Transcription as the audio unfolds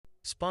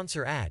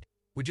Sponsor ad.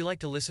 Would you like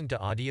to listen to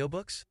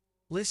audiobooks?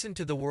 Listen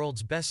to the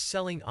world's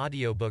best-selling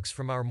audiobooks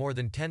from our more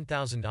than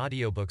 10,000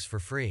 audiobooks for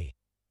free.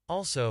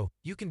 Also,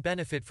 you can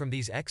benefit from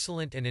these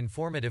excellent and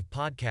informative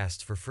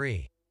podcasts for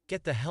free.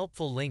 Get the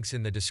helpful links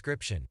in the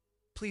description.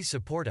 Please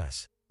support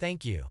us.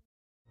 Thank you.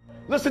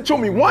 Listen to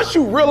me. Once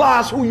you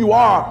realize who you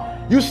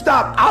are, you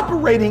stop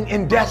operating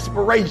in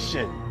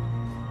desperation.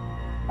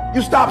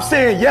 You stop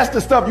saying yes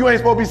to stuff you ain't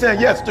supposed to be saying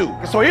yes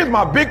to. So here's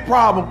my big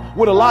problem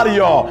with a lot of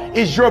y'all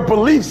is your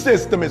belief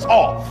system is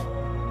off.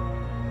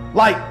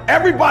 Like,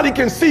 everybody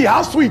can see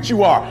how sweet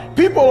you are.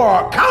 People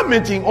are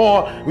commenting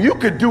on, well, you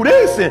could do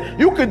this and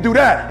you could do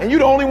that, and you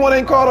the only one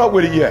ain't caught up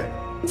with it yet.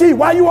 Gee,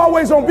 why you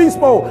always on beast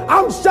mode?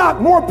 I'm shocked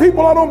more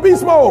people are on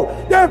beast mode.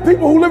 There are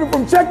people who living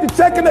from check to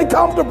check and they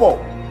comfortable.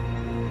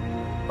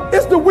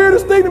 It's the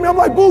weirdest thing to me. I'm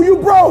like, boo, you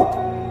broke.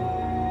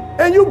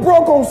 And you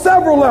broke on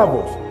several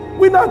levels.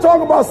 We're not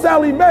talking about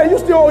Sally Mae. You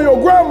still owe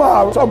your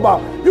grandma. We're talking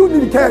about you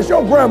need to cash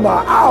your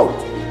grandma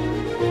out.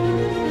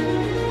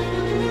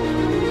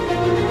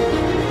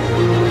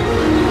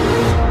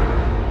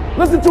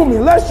 Listen to me,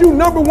 unless you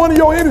number one in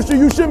your industry,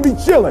 you shouldn't be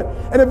chilling.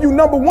 And if you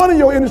number one in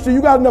your industry,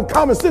 you got enough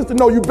common sense to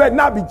know you better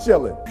not be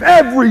chilling.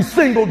 Every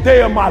single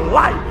day of my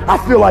life, I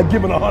feel like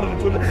giving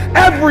 120.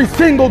 Every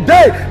single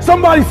day.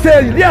 Somebody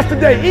said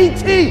yesterday,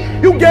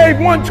 E.T., you gave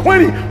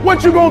 120.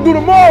 What you gonna do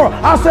tomorrow?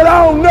 I said,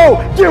 I don't know.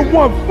 Give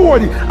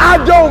 140.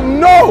 I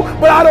don't know,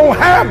 but I don't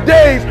have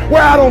days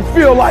where I don't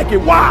feel like it.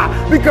 Why?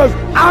 Because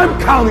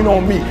I'm counting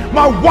on me.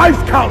 My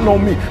wife's counting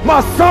on me. My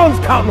son's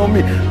counting on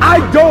me. I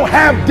don't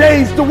have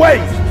days to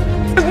waste.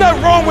 There's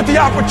nothing wrong with the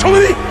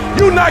opportunity.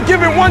 You're not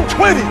giving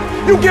 120.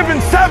 You're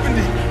giving 70.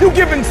 You're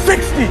giving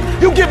 60.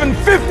 You're giving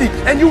 50.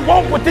 And you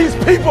want what these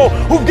people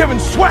who've given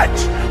sweat,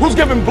 who's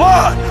given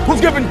blood, who's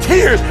given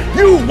tears,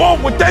 you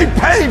want what they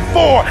paid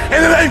for,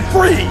 and it ain't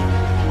free.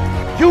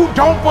 You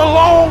don't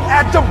belong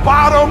at the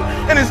bottom,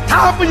 and it's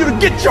time for you to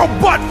get your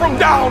butt from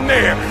down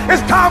there.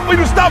 It's time for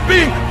you to stop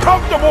being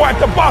comfortable at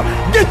the bottom.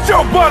 Get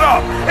your butt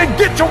up and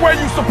get to where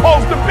you're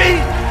supposed to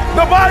be.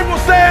 The Bible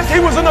says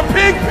he was in a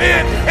pig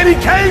pen and he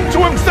came to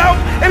himself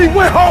and he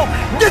went home.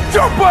 Get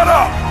your butt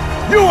up.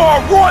 You are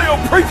a royal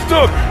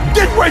priesthood.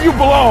 Get where you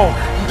belong.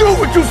 Do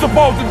what you're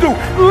supposed to do.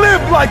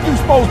 Live like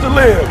you're supposed to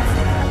live.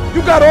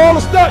 You got all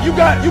the stuff. You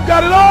got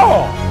it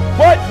all.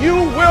 But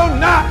you will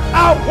not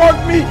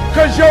outwork me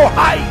because your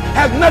height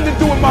has nothing to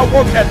do with my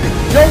work ethic.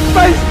 Your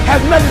face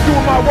has nothing to do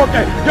with my work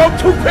ethic. Your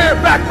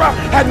two-parent background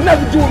has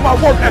nothing to do with my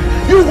work ethic.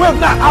 You will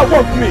not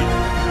outwork me.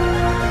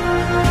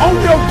 On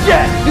your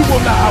jet, you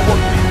will not outwork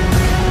me.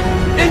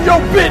 In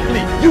your Bentley,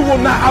 you will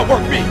not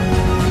outwork me.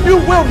 You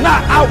will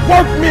not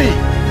outwork me.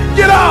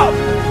 Get up.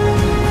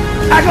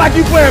 Act like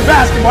you playing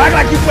basketball. Act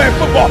like you playing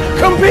football.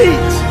 Compete.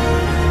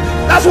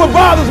 That's what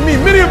bothers me.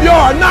 Many of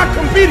y'all are not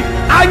competing.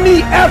 I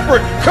need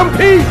effort.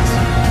 Compete.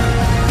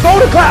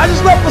 Go to class. I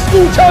just left the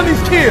school telling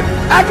these kids,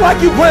 act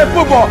like you playing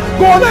football.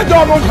 Go in that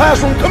doggone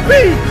classroom.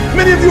 Compete.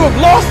 Many of you have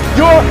lost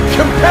your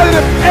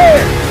competitive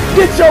edge.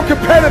 Get your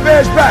competitive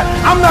edge back.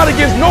 I'm not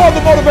against no other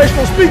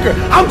motivational speaker.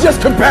 I'm just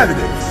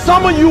competitive.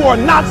 Some of you are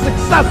not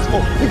successful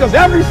because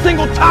every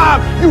single time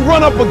you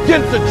run up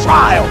against a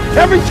trial,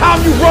 every time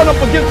you run up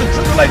against a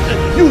tribulation,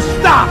 you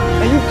stop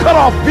and you cut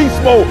off beast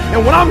mode.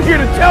 And what I'm here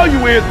to tell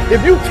you is, if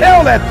you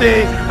tell that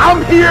thing,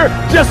 I'm here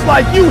just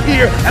like you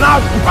here, and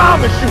I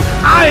promise you,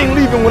 I ain't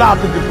leaving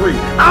without the degree.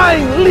 I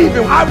ain't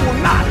leaving. I will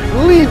not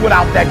leave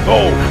without that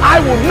goal.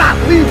 I will not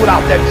leave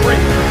without that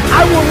dream.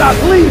 I will not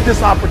leave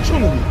this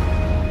opportunity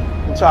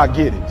until I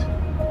get it.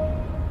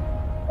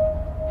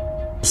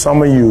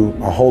 Some of you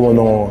are holding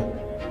on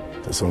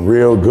to some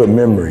real good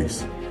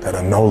memories that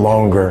are no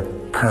longer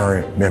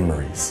current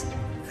memories,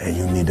 and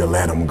you need to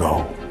let them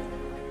go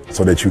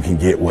so that you can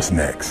get what's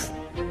next.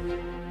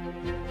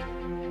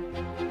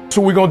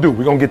 So we're gonna do,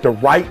 we're gonna get the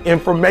right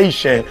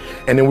information,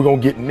 and then we're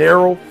gonna get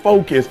narrow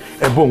focus,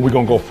 and boom, we're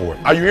gonna go for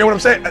it. Are you hearing what I'm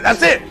saying?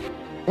 That's it.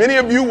 Many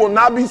of you will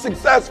not be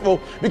successful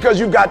because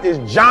you got this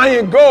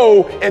giant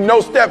goal and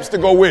no steps to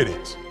go with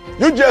it.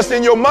 You're just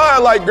in your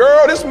mind like,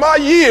 girl, this is my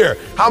year.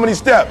 How many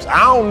steps? I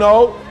don't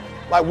know.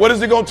 Like, what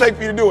is it gonna take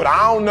for you to do it?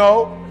 I don't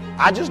know.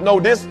 I just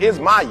know this is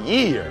my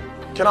year.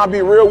 Can I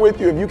be real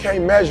with you? If you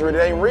can't measure it, it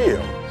ain't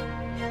real.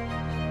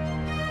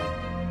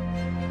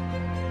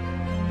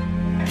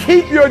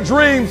 Keep your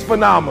dreams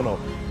phenomenal.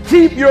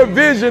 Keep your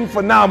vision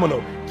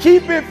phenomenal.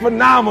 Keep it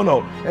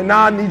phenomenal. And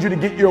now I need you to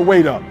get your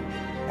weight up.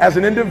 As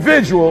an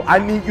individual, I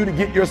need you to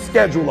get your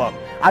schedule up.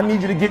 I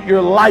need you to get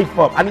your life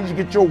up. I need you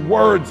to get your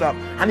words up.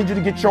 I need you to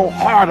get your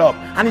heart up.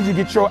 I need you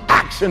to get your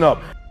action up.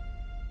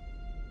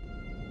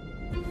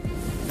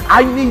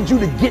 I need you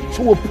to get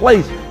to a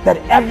place that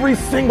every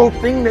single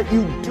thing that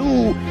you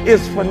do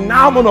is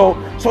phenomenal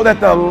so that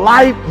the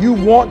life you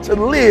want to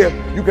live,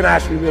 you can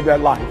actually live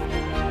that life.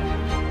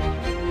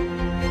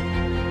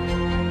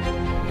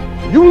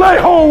 You lay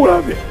hold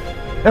of it.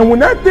 And when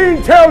that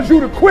thing tells you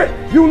to quit,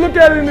 you look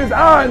at it in his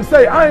eye and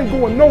say, I ain't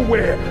going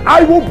nowhere.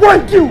 I will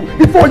break you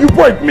before you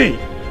break me.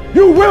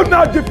 You will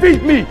not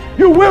defeat me.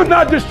 You will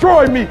not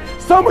destroy me.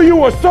 Some of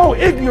you are so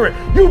ignorant.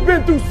 You've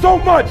been through so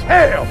much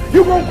hell.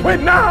 You gonna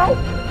quit now?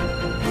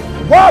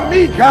 Why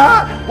me,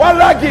 God? Why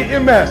did I get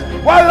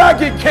MS? Why did I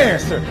get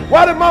cancer?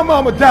 Why did my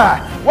mama die?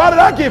 Why did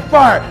I get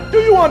fired? Do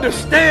you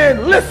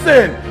understand?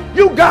 Listen,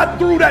 you got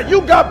through that. You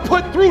got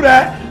put through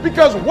that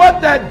because what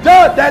that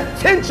does, that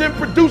tension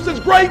produces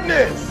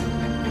greatness.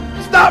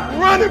 Stop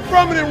running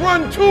from it and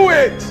run to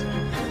it.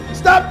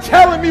 Stop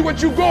telling me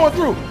what you're going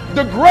through.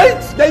 The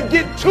greats, they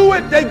get to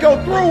it, they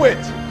go through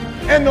it.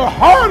 And the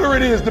harder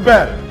it is, the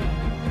better.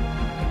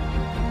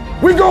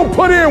 We're gonna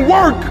put in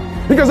work.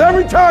 Because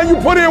every time you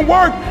put in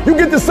work, you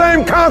get the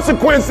same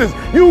consequences.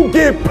 You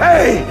get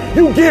paid.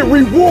 You get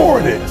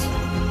rewarded.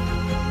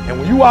 And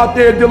when you out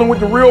there dealing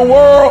with the real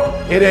world,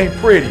 it ain't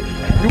pretty.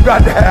 You got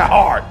to have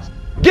heart.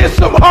 Get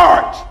some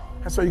heart.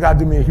 And so you got to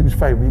do me a huge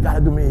favor. You got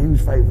to do me a huge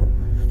favor.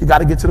 You got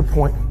to get to the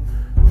point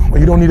where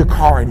you don't need a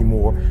car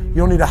anymore. You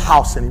don't need a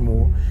house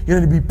anymore. You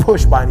don't need to be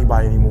pushed by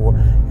anybody anymore.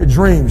 Your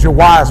dreams, your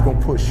why is going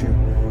to push you.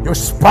 Your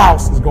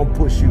spouse is going to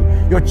push you.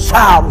 Your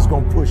child is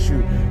going to push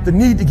you. The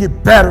need to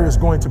get better is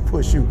going to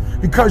push you.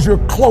 Because you're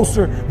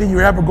closer than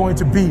you're ever going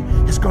to be,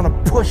 it's going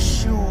to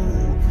push you.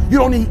 You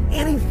don't need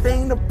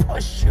anything to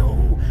push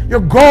you.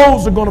 Your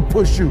goals are going to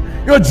push you.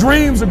 Your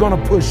dreams are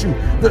going to push you.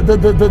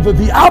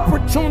 The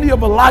opportunity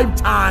of a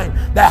lifetime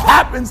that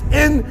happens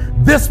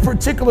in this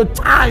particular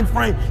time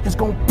frame is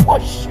going to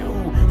push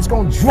you. It's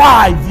going to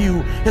drive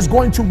you. It's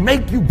going to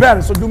make you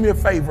better. So do me a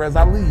favor as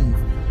I leave.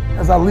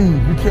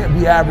 You can't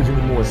be average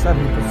anymore, 70%.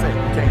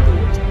 You can't do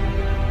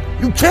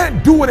it. You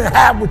can't do it and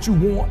have what you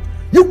want.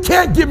 You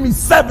can't give me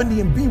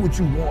 70 and be what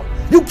you want.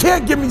 You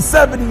can't give me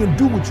 70 and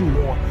do what you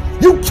want.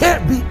 You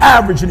can't be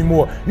average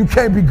anymore. You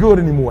can't be good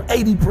anymore,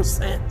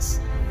 80%.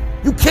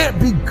 You can't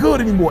be good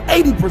anymore,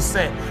 80%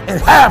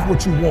 and have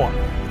what you want.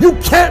 You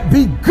can't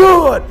be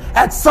good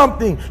at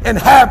something and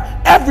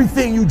have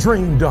everything you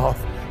dreamed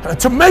of.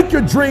 To make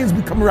your dreams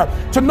become real,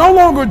 to no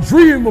longer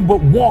dream them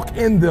but walk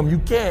in them, you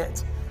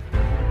can't.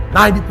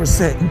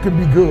 90%, you can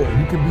be good,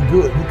 you can be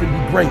good, you can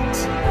be great,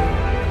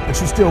 but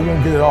you still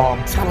won't get it all.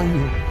 I'm telling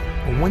you,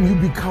 but when you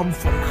become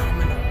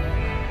phenomenal,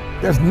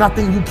 there's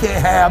nothing you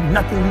can't have,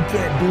 nothing you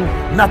can't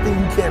do, nothing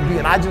you can't be.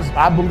 And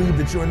I believe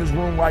that you're in this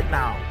room right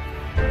now.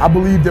 I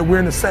believe that we're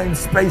in the same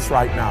space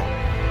right now.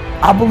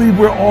 I believe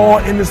we're all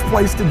in this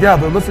place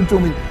together. Listen to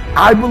me.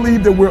 I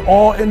believe that we're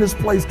all in this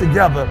place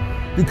together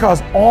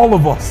because all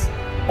of us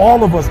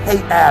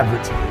hate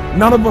average.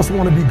 None of us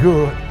want to be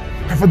good.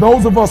 And for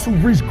those of us who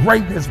reach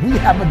greatness, we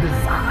have a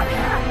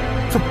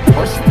desire to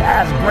push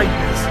past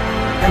greatness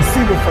and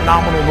see what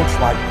phenomenal looks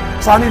like.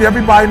 So I need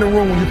everybody in the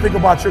room, when you think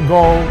about your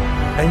goal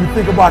and you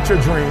think about your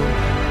dream,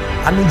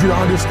 I need you to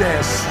understand,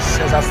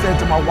 as I said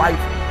to my wife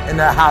in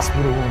that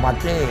hospital room, I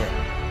can,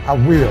 I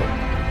will,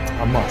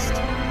 I must.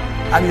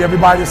 I need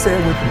everybody to say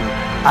it with me.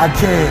 I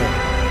can,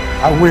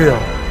 I will,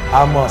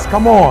 I must.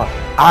 Come on.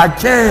 I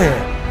can,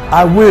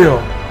 I will,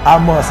 I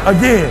must.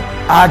 Again,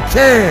 I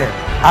can,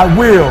 I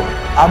will,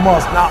 I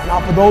must. Now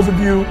for those of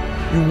you,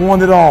 you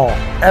want it all.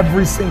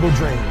 Every single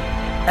dream,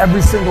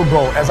 every single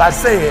goal. As I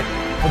say it,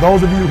 for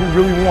those of you who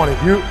really want it,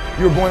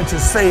 you're going to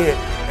say it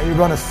and you're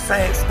going to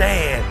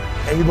stand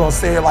and you're going to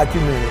say it like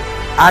you mean it.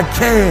 I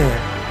can,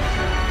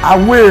 I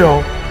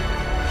will,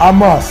 I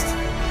must.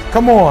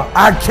 Come on.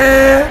 I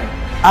can,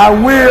 I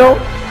will,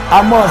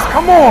 I must.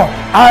 Come on.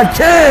 I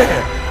can,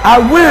 I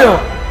will,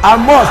 I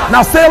must.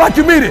 Now say it like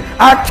you mean it.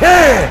 I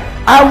can,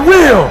 I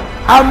will,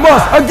 I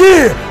must.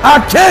 Again, I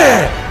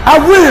can, I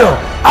will,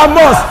 I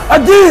must.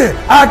 Again,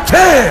 I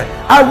can,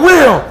 I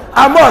will,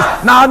 I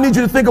must. Now I need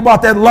you to think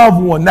about that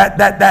loved one,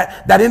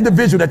 that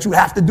individual that you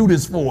have to do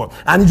this for.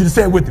 I need you to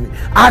say it with me.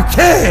 I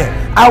can,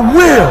 I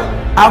will,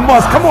 I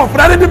must. Come on, for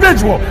that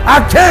individual.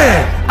 I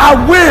can, I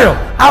will,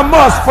 I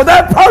must. For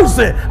that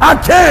person, I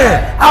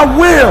can, I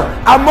will,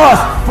 I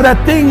must. For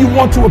that thing you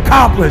want to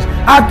accomplish,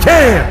 I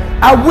can,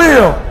 I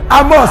will,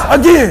 I must.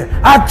 Again,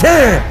 I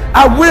can,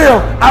 I will,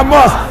 I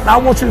must. Now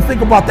I want you to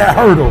think about that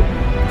hurdle.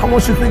 I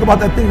want you to think about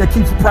that thing that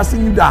keeps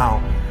pressing you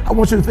down. I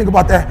want you to think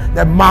about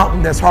that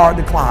mountain that's hard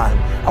to climb.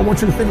 I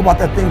want you to think about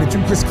that thing that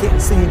you just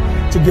can't seem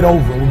to get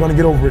over. We're going to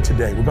get over it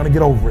today. We're going to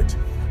get over it.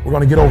 We're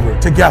going to get over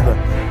it together.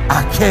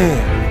 I can,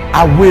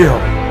 I will,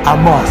 I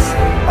must.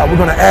 We're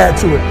going to add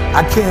to it.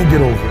 I can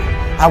get over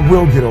it. I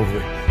will get over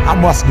it. I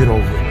must get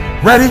over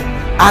it. Ready?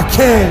 I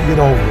can get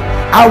over it.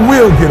 I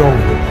will get over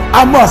it.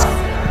 I must.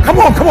 Come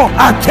on, come on.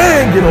 I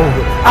can get over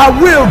it. I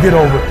will get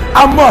over it.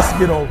 I must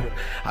get over it.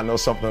 I know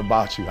something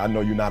about you. I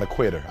know you're not a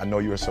quitter. I know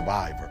you're a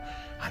survivor.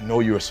 I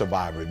know you're a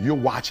survivor. If you're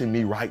watching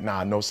me right now,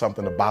 I know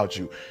something about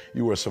you.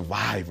 You are a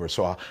survivor.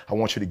 So I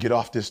want you to get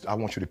off this. I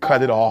want you to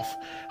cut it off.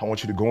 I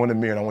want you to go in the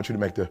mirror and I want you to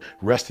make the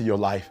rest of your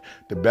life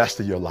the best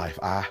of your life.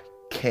 I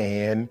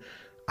can,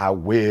 I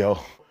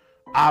will,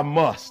 I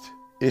must.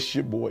 It's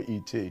your boy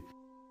E.T.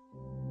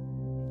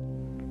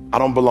 I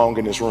don't belong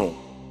in this room.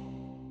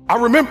 I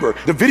remember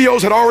the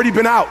videos had already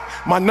been out.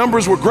 My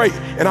numbers were great.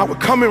 And I would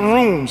come in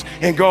rooms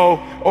and go,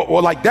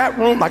 or like that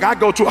room, like I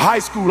go to a high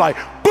school, like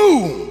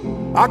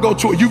boom. I go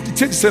to a youth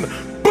detention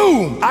center,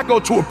 boom. I go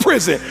to a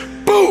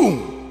prison,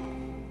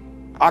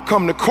 boom. I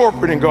come to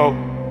corporate and go,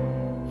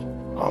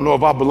 I don't know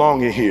if I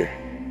belong in here.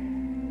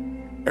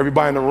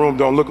 Everybody in the room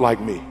don't look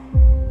like me.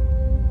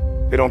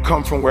 They don't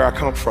come from where I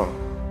come from.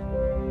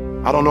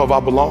 I don't know if I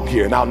belong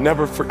here. And I'll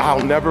never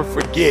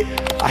forget,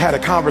 I had a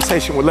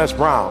conversation with Les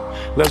Brown.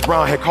 Les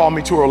Brown had called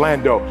me to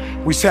Orlando.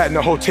 We sat in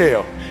the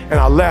hotel and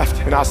I left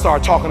and I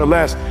started talking to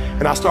Les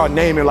and I started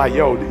naming like,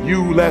 yo,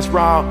 you, Les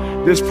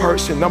Brown, this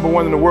person,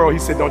 #1 in the world. He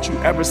said, don't you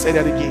ever say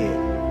that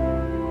again.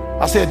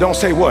 I said, don't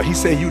say what? He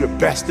said, you the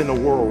best in the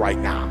world right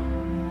now.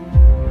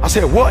 I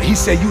said, what? He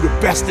said, you the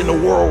best in the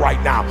world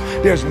right now.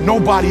 There's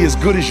nobody as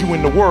good as you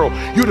in the world.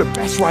 You're the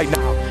best right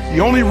now. The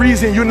only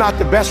reason you're not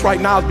the best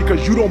right now is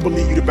because you don't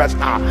believe you're the best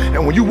now.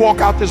 And when you walk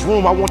out this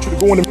room, I want you to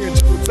go in the mirror and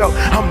tell yourself,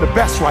 I'm the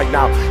best right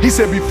now. He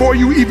said, before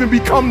you even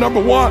become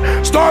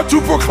 #1, start to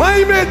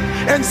proclaim it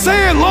and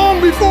say it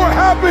long before it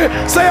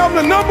happened. Say, I'm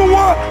the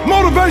 #1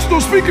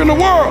 motivational speaker in the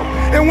world.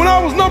 And when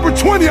I was number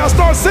 20, I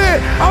started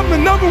saying, I'm the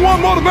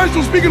 #1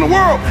 motivational speaker in the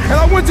world. And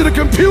I went to the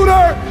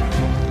computer,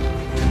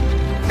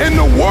 and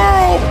the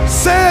world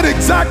said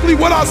exactly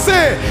what I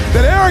said,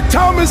 that Eric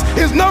Thomas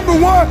is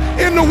 #1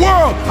 in the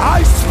world.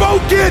 I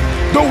spoke it,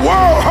 the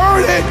world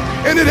heard it,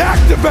 and it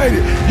activated.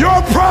 Your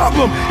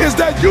problem is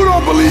that you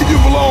don't believe you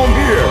belong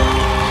here.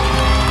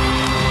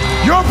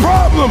 Your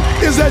problem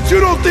is that you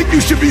don't think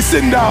you should be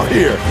sitting down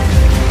here.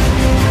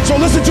 So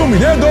listen to me,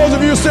 there are those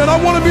of you who said, I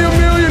want to be a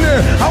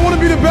millionaire. I want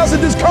to be the best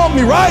at this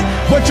company, right?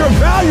 But your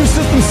value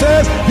system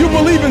says you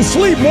believe in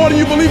sleep more than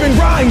you believe in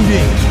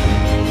grinding.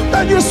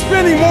 That you're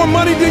spending more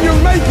money than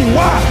you're making.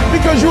 Why?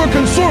 Because you're a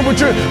consumer,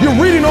 but you're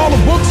reading all the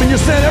books and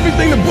you're saying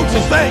everything the books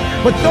are saying,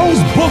 but those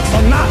books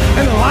are not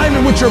in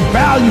alignment with your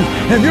value.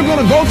 And if you're going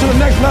to go to the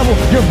next level,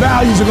 your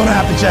values are going to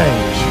have to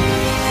change.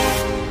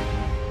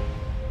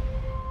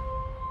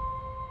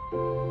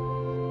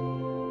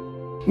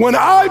 When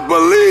I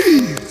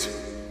believed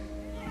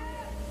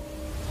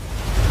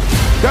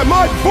that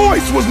my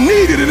voice was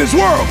needed in this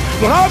world,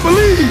 when I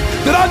believed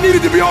that I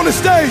needed to be on the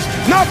stage,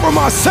 not for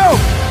myself,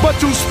 but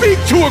to speak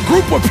to a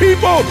group of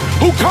people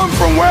who come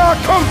from where I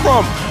come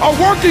from, a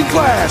working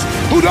class,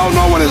 who don't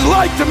know what it's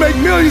like to make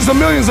millions and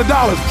millions of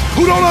dollars,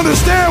 who don't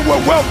understand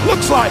what wealth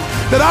looks like,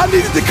 that I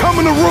needed to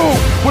come in the room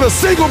with a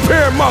single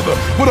parent mother,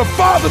 with a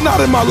father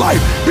not in my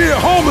life, being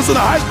homeless and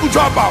a high school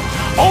dropout.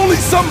 Only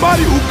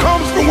somebody who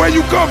comes from where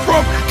you come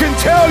from can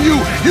tell you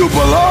you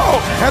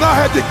belong. And I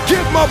had to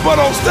get my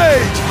butt on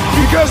stage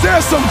because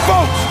there's some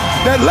folks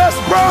that Les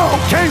Brown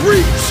can't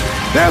reach.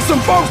 There's some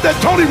folks that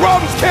Tony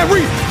Robbins can't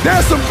reach.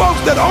 There's some folks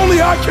that only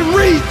I can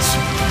reach.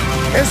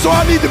 And so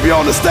I need to be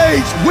on the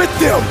stage with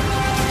them,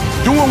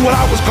 doing what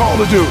I was called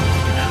to do.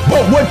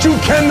 But what you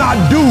cannot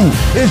do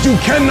is you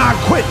cannot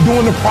quit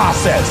during the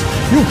process.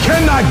 You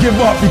cannot give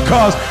up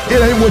because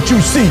it ain't what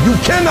you see. You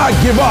cannot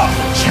give up.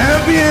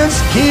 Champions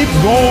keep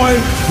going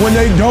when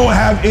they don't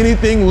have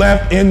anything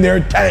left in their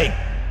tank.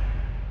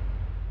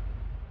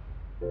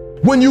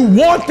 When you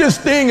want this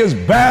thing as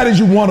bad as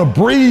you want to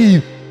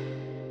breathe,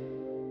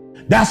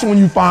 that's when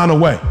you find a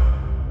way.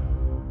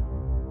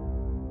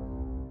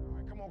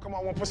 Come on,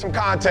 I want to put some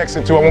context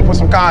into it. I want to put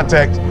some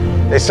context.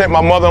 They sent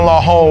my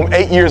mother-in-law home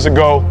 8 years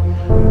ago.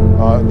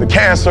 The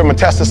cancer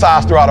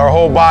metastasized throughout her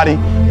whole body.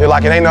 They're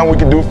like, it ain't nothing we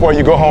can do for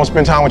you. Go home,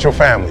 spend time with your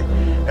family.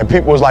 And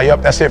people was like,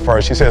 yep, that's it for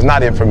her. She said, it's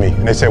not it for me.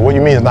 And they said, what do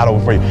you mean it's not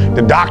over for you?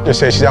 The doctor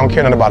said, she said, I don't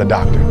care nothing about a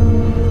doctor.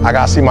 I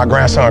got to see my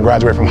grandson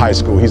graduate from high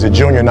school. He's a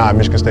junior now at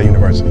Michigan State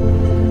University.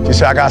 She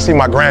said, I got to see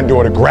my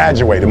granddaughter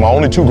graduate. And my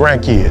only 2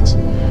 grandkids.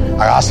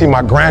 I got to see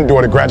my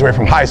granddaughter graduate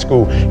from high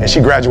school, and she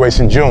graduates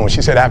in June.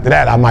 She said, after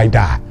that, I might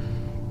die.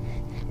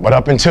 But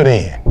up until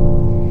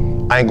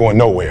then, I ain't going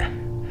nowhere.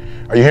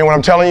 Are you hearing what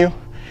I'm telling you?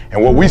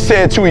 And what we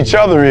said to each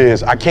other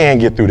is, I can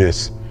get through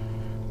this.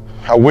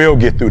 I will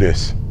get through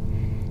this.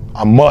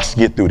 I must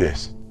get through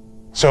this.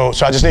 So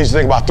I just need you to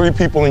think about 3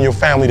 people in your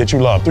family that you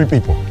love. 3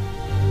 people.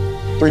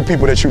 3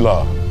 people that you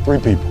love. 3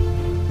 people.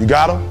 You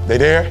got them? They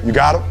there? You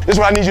got them? This is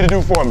what I need you to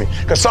do for me.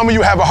 Because some of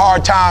you have a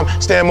hard time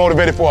staying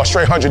motivated for a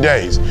straight 100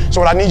 days.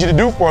 So what I need you to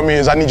do for me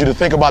is I need you to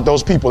think about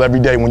those people every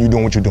day when you're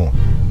doing what you're doing.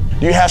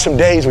 Do you have some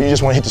days where you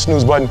just want to hit the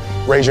snooze button?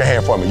 Raise your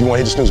hand for me. You want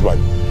to hit the snooze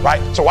button,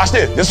 right? So watch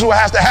this. This is what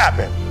has to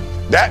happen.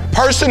 That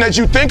person that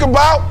you think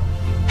about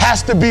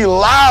has to be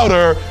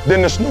louder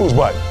than the snooze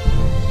button.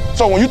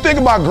 So when you think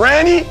about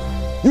Granny,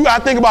 you got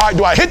to think about,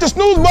 do I hit the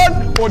snooze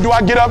button or do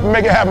I get up and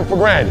make it happen for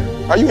Granny?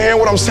 Are you hearing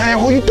what I'm saying?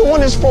 Who are you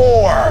doing this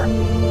for?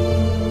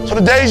 So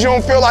the days you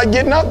don't feel like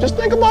getting up, just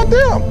think about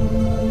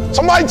them.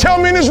 Somebody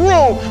tell me in this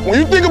room, when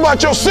you think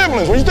about your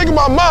siblings, when you think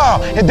about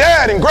mom and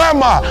dad and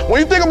grandma, when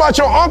you think about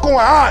your uncle and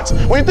aunts,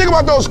 when you think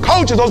about those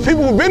coaches, those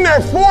people who've been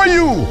there for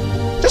you,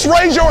 just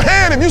raise your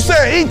hand if you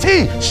say,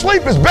 E.T.,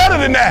 sleep is better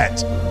than that.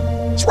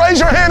 Just raise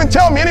your hand and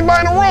tell me,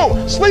 anybody in the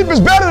room, sleep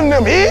is better than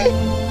them, E?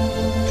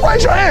 Just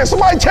raise your hand.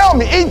 Somebody tell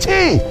me,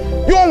 E.T.,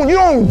 you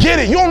don't get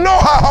it. You don't know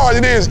how hard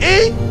it is,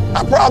 E?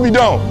 I probably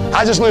don't.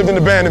 I just lived in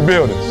abandoned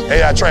buildings,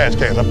 AI trash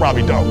cans. I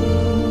probably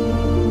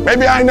don't.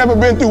 Maybe I ain't never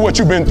been through what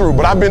you've been through,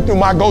 but I've been through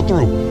my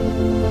go-through.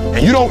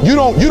 And you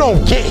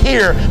don't get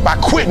here by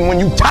quitting when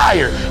you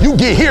tired. You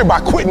get here by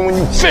quitting when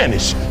you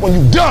finish, when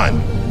you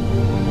done.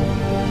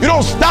 You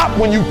don't stop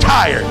when you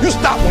tired. You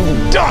stop when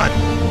you done.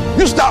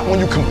 You stop when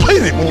you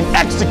complete it, when you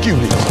execute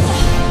it.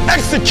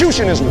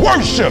 Execution is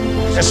worship.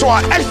 And so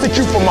I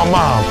execute for my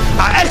mom.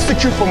 I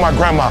execute for my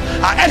grandma.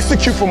 I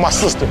execute for my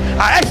sister.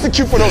 I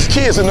execute for those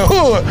kids in the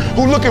hood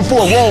who looking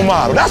for a role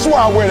model. That's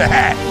why I wear the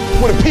hat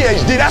with a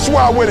PhD. That's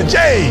why I wear the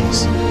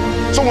J's.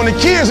 So when the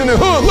kids in the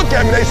hood look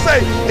at me, they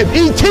say, if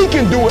E.T.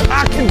 can do it,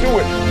 I can do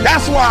it.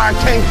 That's why I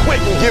can't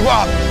quit and give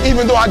up,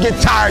 even though I get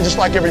tired just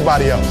like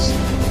everybody else.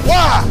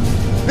 Why?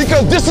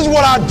 Because this is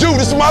what I do.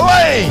 This is my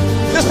lane.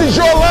 This is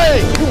your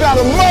lane. You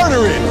gotta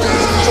murder it.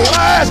 So when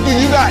I ask you,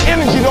 you got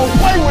energy, don't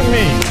play with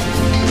me.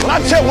 When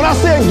I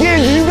say again,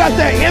 you got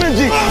that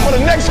energy for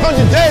the next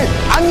 100 days,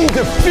 I need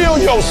to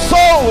feel your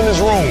soul in this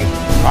room.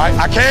 All right,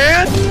 I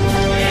can?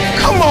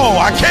 Come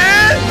on, I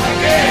can?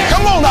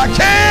 Come on, I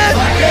can?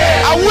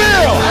 I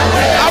will.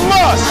 I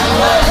must.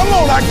 Come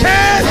on, I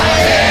can?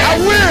 I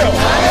will.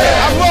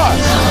 I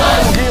must.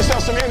 Come on, give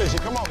yourself some energy.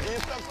 Come on, give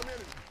yourself some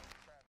energy.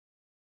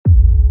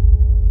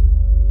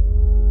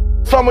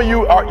 Some of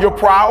you, your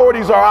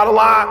priorities are out of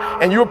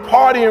line and you're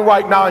partying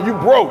right now and you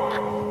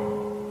broke.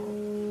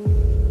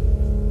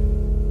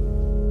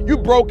 You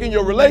broke in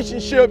your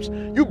relationships,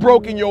 you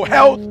broke in your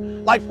health.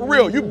 Like for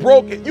real, you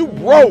broke it. You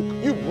broke.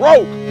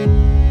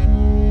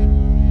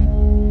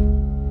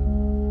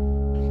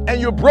 And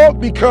you're broke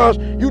because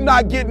you're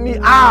not getting the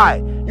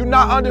I. You're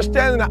not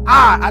understanding the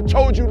I. I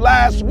told you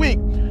last week,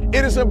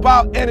 it is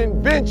about an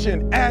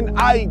invention, an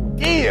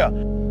idea.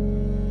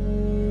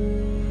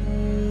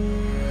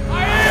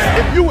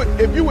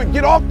 If you would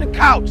get off the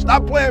couch,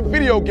 stop playing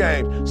video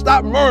games,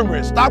 stop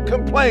murmuring, stop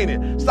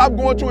complaining, stop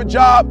going to a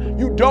job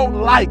you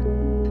don't like.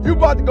 You're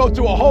about to go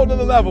to a whole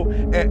nother level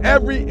in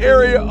every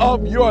area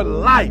of your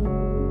life.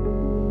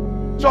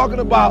 Talking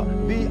about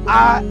the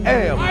I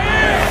am.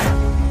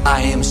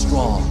 I am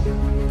strong.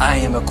 I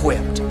am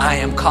equipped. I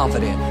am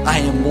confident. I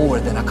am more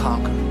than a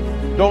conqueror.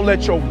 Don't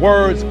let your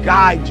words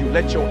guide you.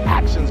 Let your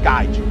actions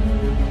guide you.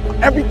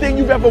 Everything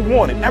you've ever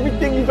wanted,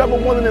 everything you've ever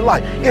wanted in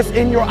life, it's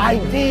in your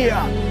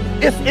idea.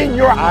 It's in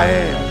your I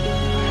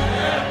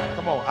am.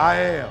 Come on, I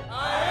am.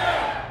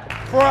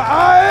 For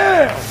I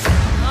am.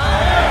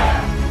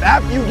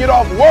 After you get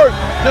off work,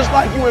 just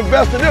like you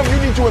invest in them,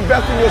 you need to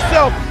invest in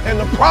yourself. And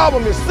the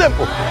problem is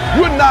simple.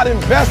 You're not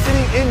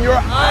investing in your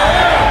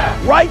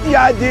idea. Write the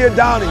idea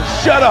down and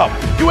shut up.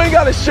 You ain't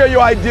got to share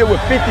your idea with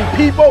 50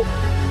 people.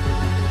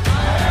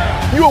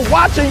 You're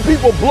watching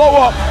people blow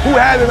up who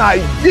had an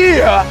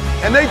idea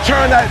and they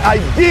turn that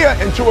idea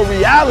into a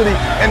reality.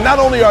 And not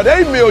only are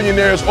they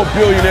millionaires or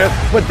billionaires,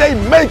 but they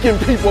making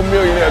people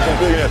millionaires and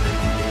billionaires.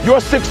 Your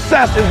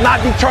success is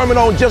not determined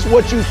on just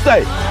what you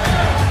say.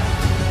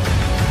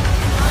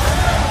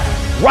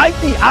 Write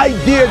the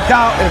idea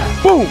down and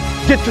boom,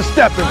 get to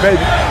stepping,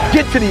 baby.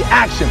 Get to the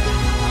action.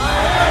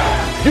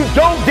 You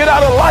don't get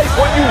out of life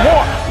what you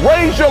want.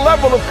 Raise your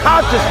level of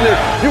consciousness.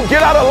 You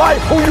get out of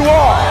life who you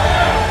are.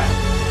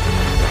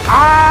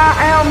 I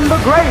am the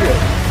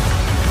greatest.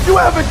 You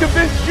haven't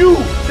convinced you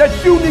that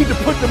you need to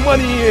put the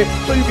money in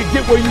so you can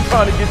get where you're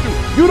trying to get to.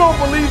 You don't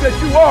believe that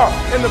you are.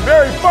 And the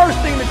very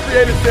first thing the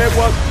Creator said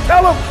was,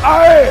 tell them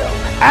I am.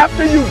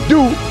 After you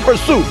do,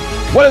 pursue.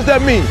 What does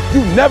that mean?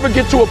 You never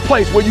get to a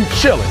place where you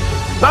chilling.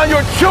 Now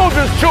your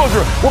children's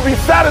children will be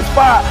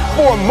satisfied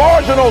for a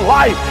marginal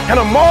life and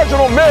a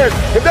marginal marriage.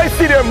 If they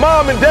see their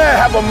mom and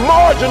dad have a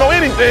marginal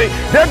anything,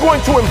 they're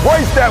going to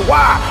embrace that.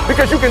 Why?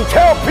 Because you can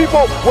tell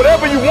people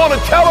whatever you want to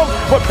tell them,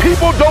 but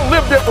people don't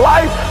live their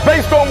life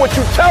based on what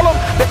you tell them.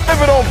 They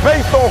live it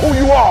based on who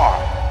you are.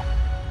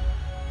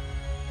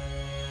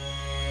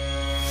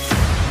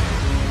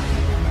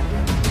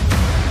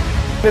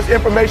 This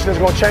information is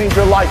going to change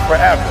your life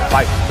forever.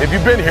 Like, if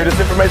you've been here, this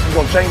information is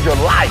going to change your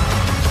life.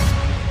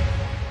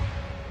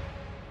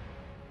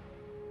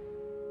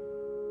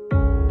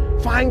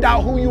 Find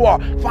out who you are.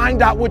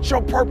 Find out what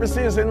your purpose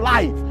is in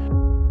life.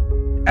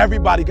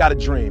 Everybody got a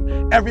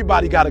dream.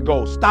 Everybody got a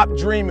goal. Stop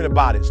dreaming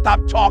about it.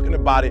 Stop talking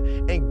about it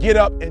and get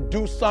up and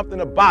do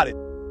something about it.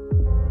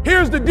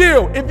 Here's the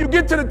deal. If you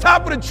get to the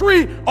top of the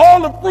tree,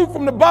 all the fruit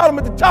from the bottom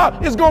at the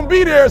top is going to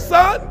be there,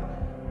 son.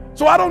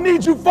 So I don't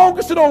need you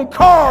focusing on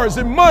cars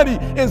and money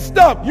and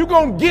stuff. You're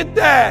going to get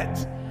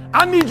that.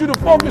 I need you to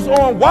focus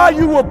on why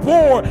you were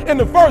born in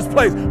the first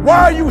place.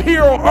 Why are you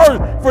here on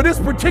earth for this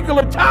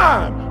particular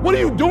time? What are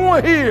you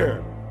doing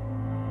here?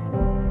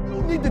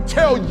 You need to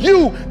tell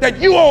you that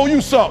you owe you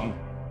something.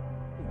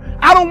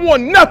 I don't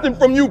want nothing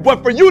from you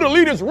but for you to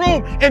leave this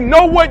room and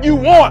know what you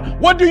want.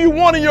 What do you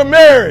want in your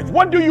marriage?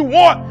 What do you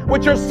want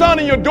with your son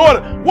and your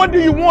daughter? What do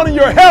you want in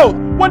your health?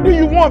 What do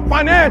you want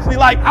financially?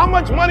 Like, how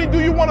much money do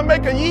you want to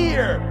make a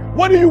year?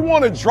 What do you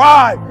want to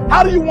drive?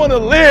 How do you want to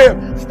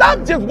live?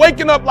 Stop just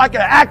waking up like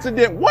an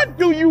accident. What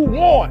do you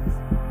want?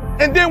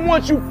 And then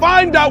once you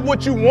find out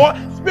what you want,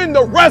 spend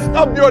the rest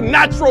of your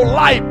natural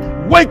life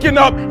waking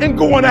up and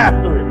going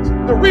after it.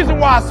 the reason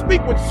why I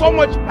speak with so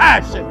much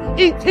passion.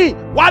 E.T.,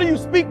 why do you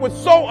speak with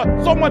so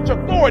much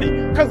authority?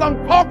 Because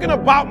I'm talking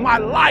about my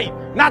life,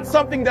 not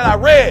something that I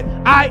read.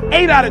 I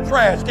ate out of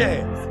trash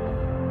cans.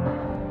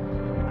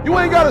 You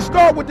ain't got to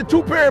start with the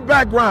two-parent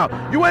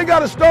background. You ain't got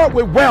to start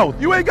with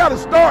wealth. You ain't got to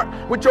start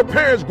with your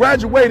parents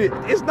graduated.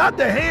 It's not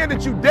the hand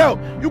that you dealt.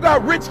 You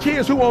got rich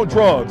kids who own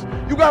drugs.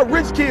 You got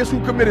rich kids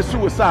who committed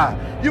suicide.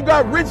 You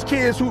got rich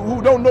kids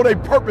who don't know their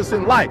purpose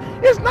in life.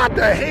 It's not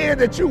the hand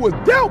that you was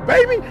dealt,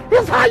 baby.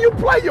 It's how you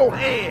play your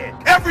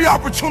hand. Every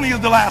opportunity is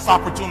the last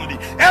opportunity.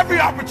 Every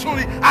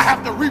opportunity, I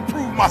have to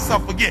reprove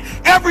myself again.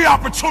 Every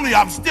opportunity,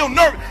 I'm still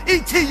nervous.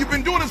 E.T., you've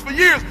been doing this for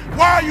years.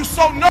 Why are you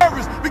so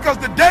nervous? Because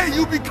the day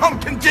you become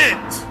content,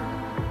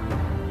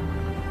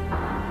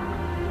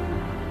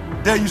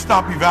 the day you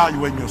stop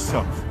evaluating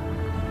yourself,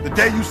 the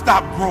day you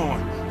stop growing,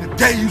 the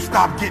day you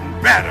stop getting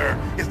better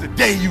is the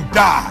day you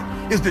die.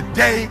 Is the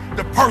day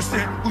the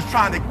person who's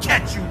trying to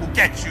catch you will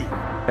get you.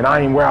 And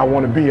I ain't where I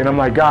want to be. And I'm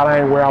like, God,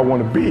 I ain't where I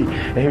want to be.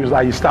 And he was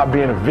like, you stop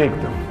being a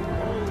victim.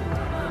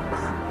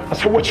 I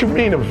said, what you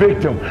mean a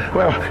victim?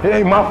 Well, it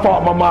ain't my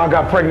fault my mom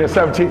got pregnant at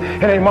 17.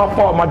 It ain't my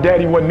fault my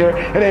daddy wasn't there.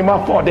 It ain't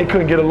my fault they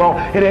couldn't get along.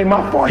 It ain't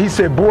my fault. He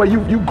said, boy,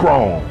 you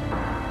grown.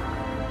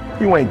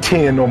 You ain't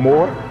 10 no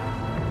more.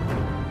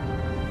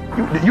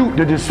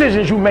 The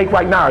decisions you make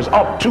right now is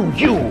up to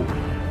you.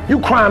 You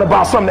crying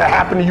about something that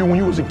happened to you when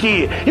you was a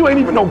kid. You ain't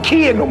even no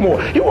kid no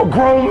more. You a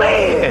grown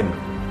man.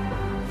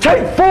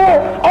 Take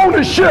full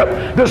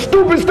ownership. The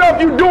stupid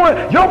stuff you doing,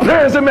 your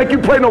parents didn't make you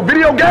play no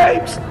video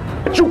games.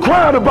 What you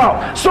crying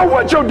about? So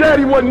what, your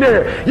daddy wasn't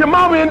there? Your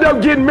mama ended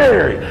up getting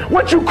married.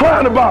 What you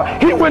crying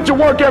about? He went to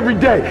work every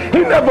day.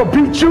 He never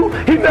beat you.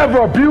 He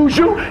never abused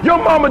you. Your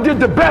mama did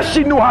the best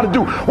she knew how to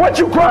do. What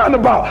you crying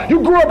about? You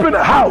grew up in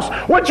a house.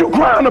 What you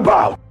crying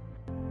about?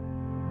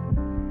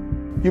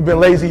 You've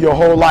been lazy your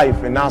whole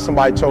life, and now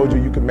somebody told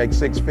you could make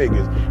 6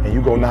 figures, and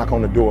you go knock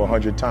on the door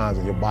 100 times,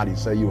 and your body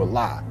say you a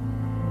lie.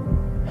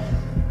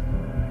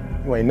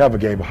 You ain't never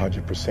gave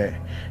 100%.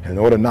 And in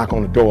order to knock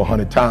on the door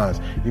 100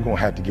 times, you're going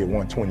to have to get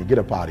 120. Get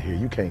up out of here.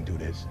 You can't do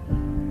this.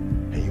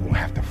 And you're going to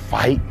have to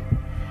fight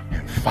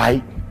and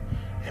fight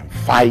and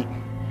fight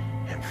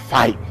and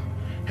fight.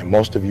 And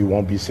most of you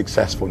won't be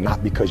successful,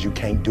 not because you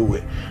can't do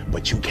it,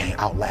 but you can't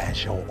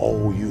outlast your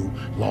old you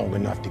long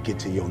enough to get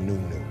to your new.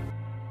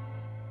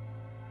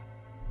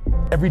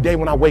 Every day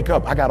when I wake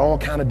up, I got all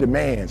kind of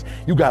demands.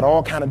 You got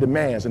all kind of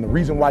demands. And the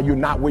reason why you're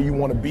not where you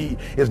want to be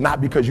is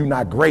not because you're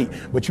not great,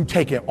 but you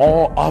taking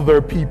all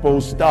other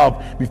people's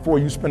stuff before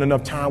you spend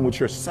enough time with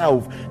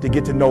yourself to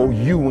get to know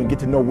you and get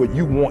to know what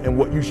you want and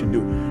what you should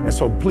do. And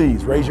so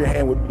please raise your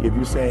hand with me if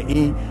you're saying,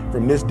 E,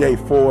 from this day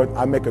forward,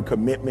 I make a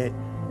commitment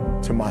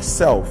to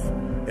myself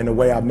in a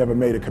way I've never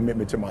made a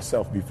commitment to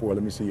myself before.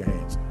 Let me see your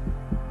hands.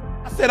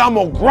 I said, I'm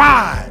gonna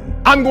grind.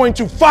 I'm going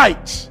to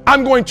fight.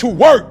 I'm going to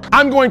work.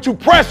 I'm going to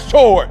press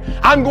toward.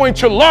 I'm going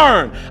to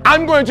learn.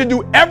 I'm going to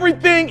do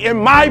everything in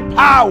my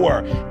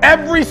power.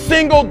 Every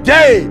single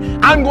day,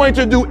 I'm going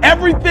to do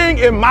everything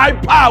in my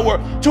power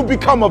to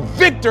become a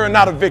victor and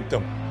not a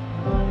victim.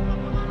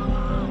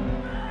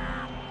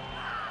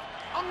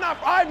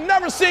 I've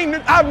never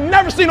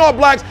seen all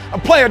blacks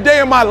play a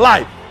day in my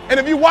life. And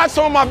if you watch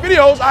some of my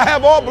videos, I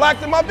have all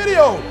blacks in my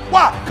videos.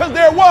 Why? Because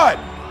they're what?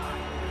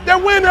 They're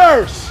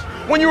winners.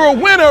 When you're a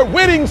winner,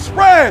 winning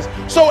spreads.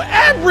 So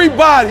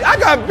everybody, I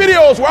got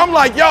videos where I'm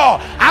like, y'all,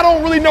 I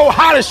don't really know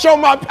how to show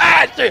my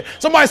passion.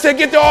 Somebody said,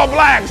 get the all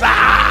blacks.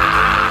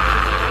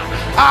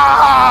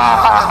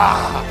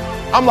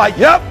 I'm like,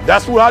 yep,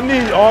 that's what I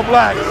need, all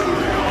blacks.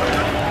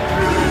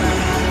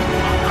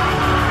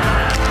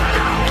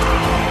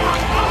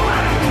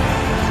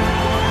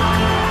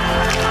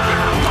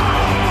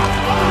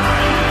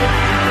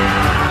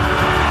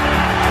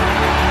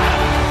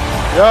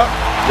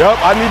 Yep,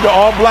 I need the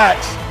all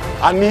blacks.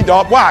 I need the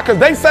all, why? Because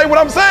they say what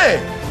I'm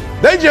saying.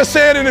 They just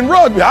said it in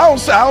rugby. I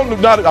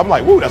don't know. I'm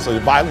like, woo, that's a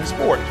violent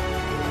sport.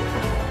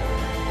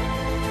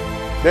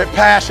 Their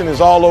passion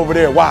is all over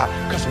there. Why?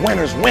 Because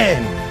winners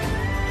win.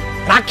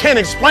 And I can't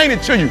explain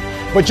it to you,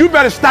 but you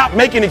better stop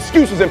making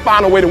excuses and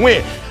find a way to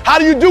win. How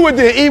do you do it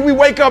then, E? We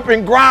wake up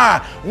and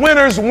grind.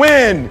 Winners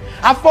win.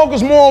 I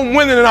focus more on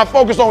winning than I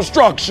focus on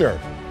structure.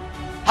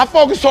 I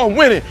focus on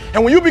winning.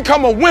 And when you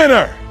become a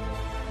winner,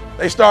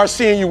 they start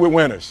seeing you with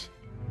winners.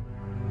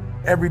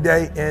 Every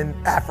day in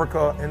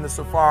Africa, in the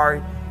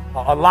safari,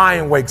 a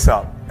lion wakes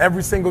up.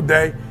 Every single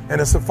day in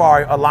the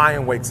safari, a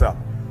lion wakes up,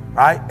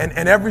 right?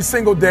 And every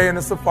single day in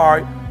the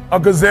safari, a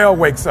gazelle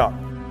wakes up.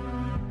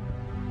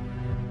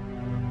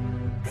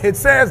 It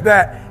says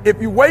that if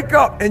you wake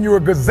up and you're a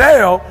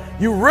gazelle,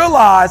 you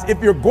realize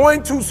if you're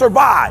going to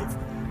survive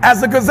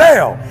as a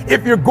gazelle,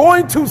 if you're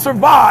going to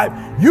survive,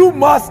 you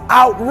must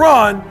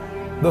outrun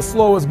the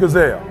slowest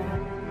gazelle.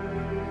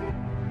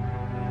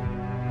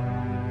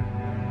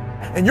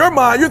 In your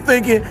mind, you're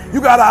thinking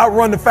you got to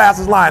outrun the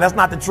fastest lion. That's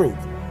not the truth.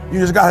 You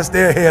just got to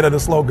stay ahead of the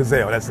slow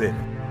gazelle. That's it.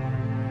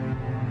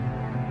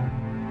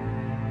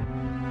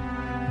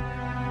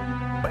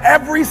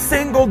 Every every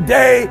single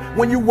day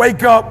when you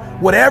wake up,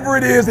 whatever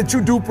it is that you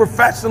do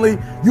professionally,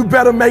 you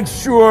better make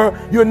sure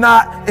you're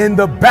not in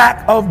the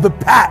back of the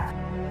pack.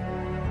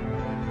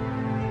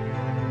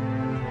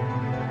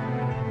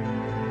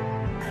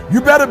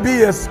 You better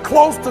be as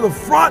close to the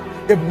front,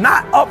 if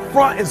not up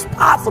front, as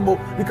possible,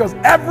 because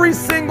every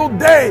single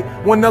day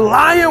when the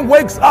lion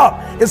wakes up,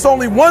 it's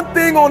only one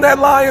thing on that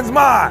lion's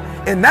mind,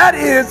 and that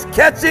is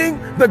catching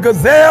the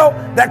gazelle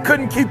that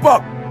couldn't keep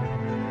up.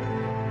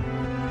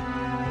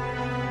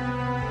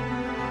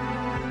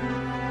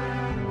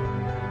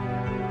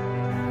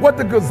 What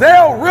the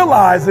gazelle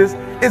realizes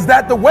is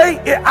that the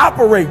way it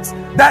operates,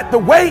 that the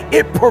way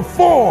it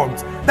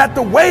performs, that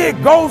the way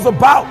it goes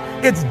about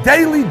its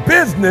daily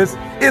business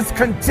is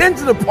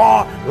contingent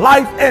upon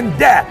life and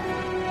death.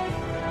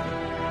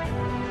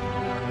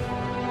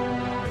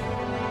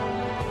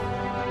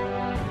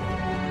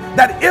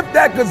 That if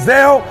that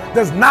gazelle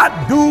does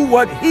not do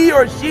what he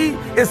or she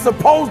is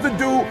supposed to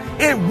do,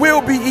 it will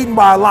be eaten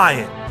by a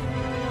lion.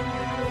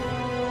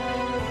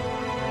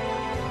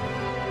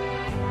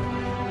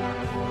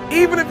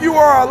 Even if you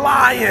are a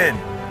lion,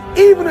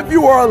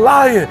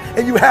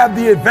 and you have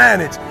the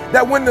advantage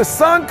that when the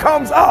sun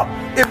comes up,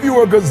 if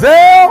you're a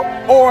gazelle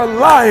or a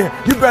lion,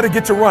 you better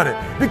get to running.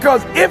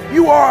 Because if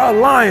you are a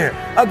lion,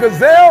 a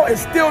gazelle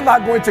is still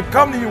not going to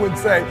come to you and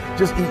say,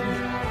 just eat me.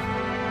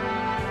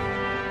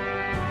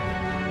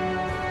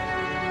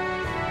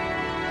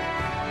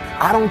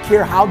 I don't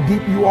care how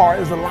deep you are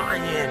as a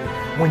lion.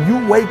 When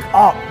you wake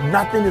up,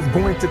 nothing is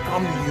going to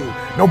come to you.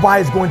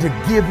 Nobody's going to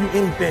give you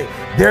anything.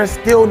 They're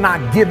still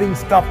not giving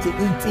stuff to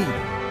ET.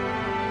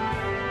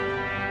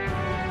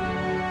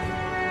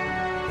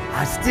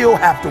 I still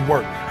have to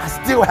work. I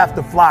still have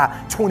to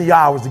fly 20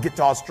 hours to get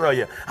to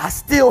Australia. I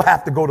still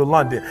have to go to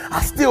London.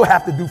 I still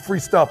have to do free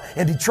stuff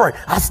in Detroit.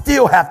 I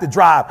still have to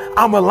drive.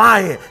 I'm a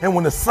lion. And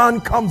when the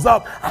sun comes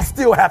up, I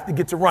still have to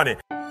get to running.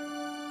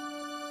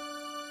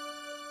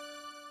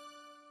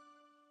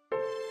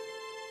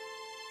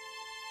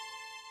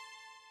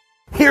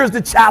 Here's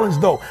the challenge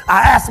though.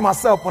 I asked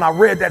myself when I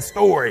read that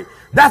story,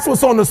 that's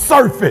what's on the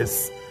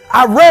surface.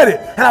 I read it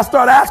and I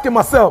started asking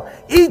myself,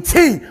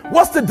 E.T.,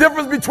 what's the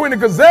difference between a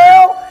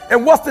gazelle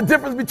and what's the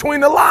difference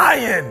between a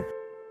lion?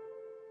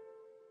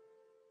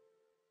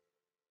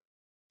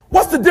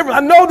 What's the difference?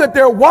 I know that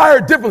they're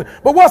wired differently,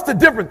 but what's the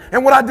difference?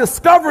 And what I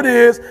discovered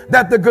is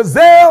that the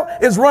gazelle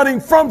is running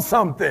from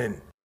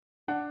something.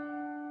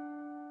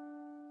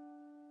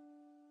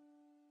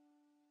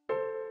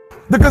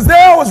 The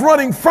gazelle is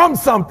running from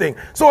something.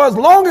 So as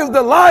long as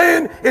the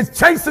lion is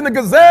chasing the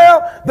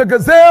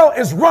gazelle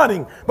is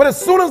running. But as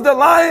soon as the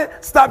lion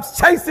stops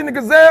chasing the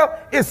gazelle,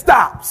 it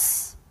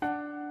stops.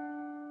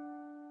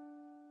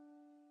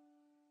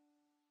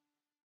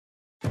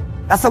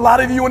 That's a lot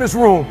of you in this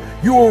room.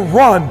 You will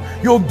run.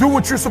 You'll do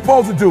what you're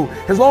supposed to do.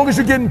 As long as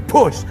you're getting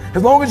pushed,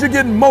 as long as you're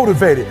getting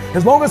motivated,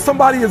 as long as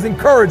somebody is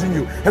encouraging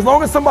you, as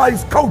long as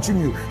somebody's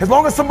coaching you, as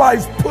long as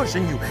somebody's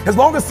pushing you, as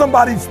long as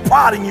somebody's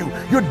prodding you,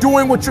 you're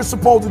doing what you're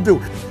supposed to do.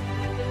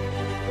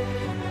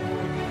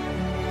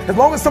 As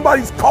long as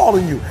somebody's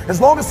calling you, as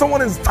long as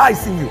someone is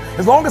enticing you,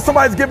 as long as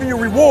somebody's giving you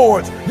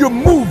rewards, you're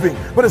moving.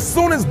 But as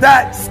soon as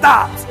that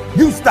stops,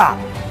 you stop.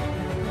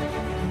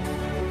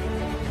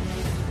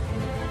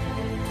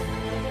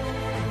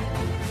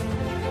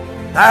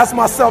 I asked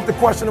myself the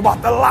question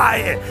about the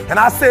lion, and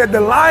I said the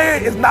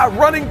lion is not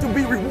running to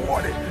be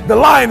rewarded. The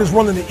lion is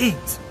running to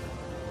eat.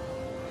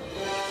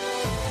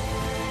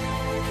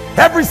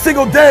 Every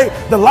single day,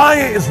 the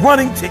lion is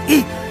running to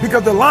eat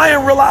because the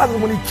lion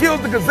realizes when he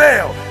kills the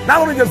gazelle, not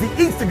only does he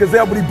eat the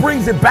gazelle, but he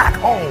brings it back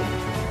home.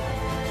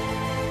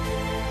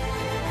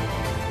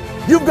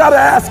 You've got to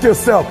ask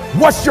yourself,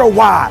 what's your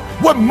why?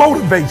 What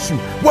motivates you?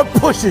 What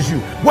pushes you?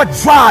 What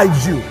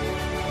drives you?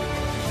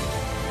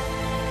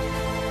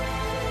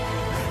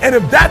 And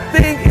if that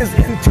thing is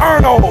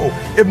internal,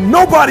 if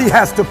nobody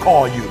has to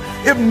call you,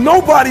 if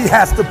nobody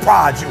has to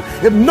prod you,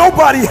 if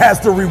nobody has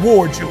to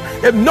reward you,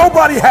 if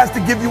nobody has to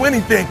give you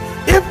anything,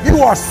 if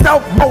you are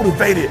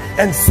self-motivated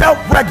and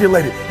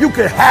self-regulated, you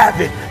can have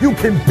it, you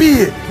can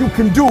be it, you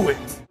can do it.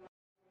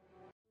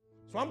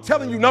 So I'm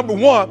telling you, number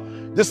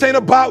one, this ain't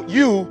about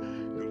you.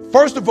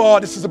 First of all,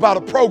 this is about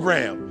a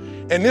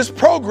program. And this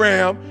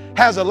program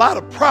has a lot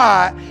of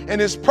pride, and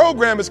this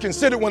program is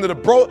considered one of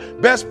the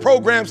best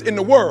programs in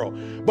the world.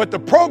 But the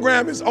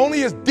program is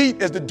only as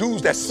deep as the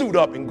dudes that suit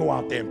up and go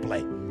out there and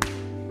play.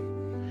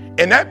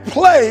 And that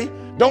play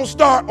don't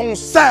start on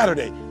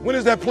Saturday. When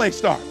does that play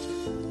start?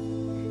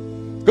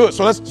 Good.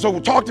 So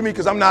talk to me,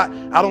 because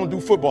I don't do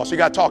football, so you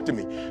got to talk to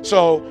me.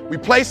 So we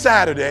play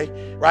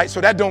Saturday, right?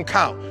 So that don't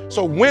count.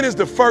 So when is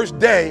the first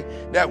day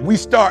that we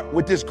start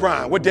with this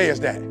grind? What day is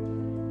that?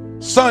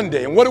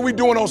 Sunday. And what are we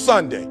doing on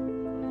Sunday?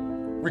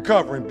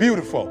 Recovering.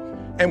 Beautiful.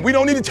 And we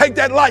don't need to take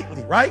that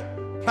lightly, right?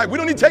 Like, we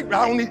don't need to take,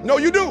 no,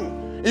 you do.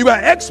 And you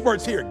got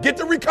experts here. Get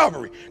the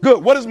recovery.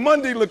 Good. What does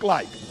Monday look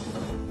like?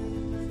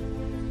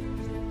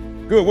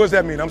 Good. What does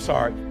that mean? I'm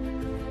sorry.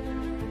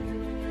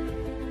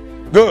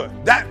 Good.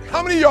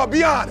 How many of y'all,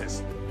 be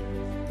honest?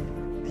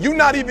 you're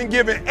not even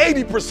giving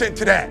 80%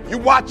 to that. You're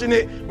watching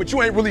it, but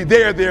you ain't really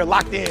there,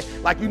 locked in,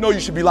 like you know you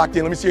should be locked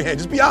in. Let me see your hand.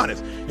 Just be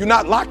honest. You're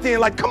not locked in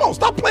like, come on,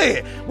 stop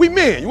playing. We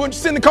men. You want to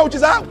send the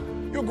coaches out?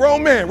 You're a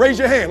grown man. Raise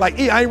your hand. Like,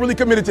 I ain't really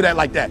committed to that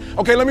like that.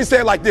 Okay, let me say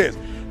it like this.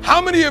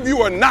 How many of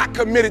you are not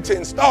committed to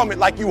installment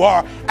like you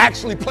are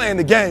actually playing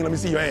the game? Let me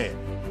see your hand.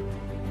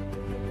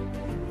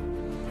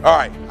 All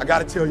right, I got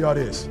to tell y'all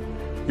this.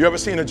 You ever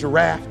seen a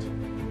giraffe,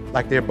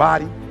 like their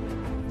body?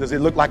 Does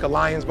it look like a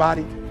lion's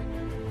body?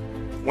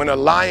 When a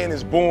lion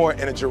is born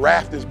and a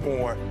giraffe is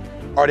born,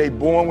 are they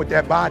born with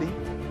that body?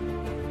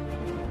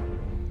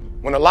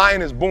 When a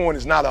lion is born,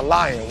 it's not a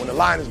lion. When a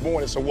lion is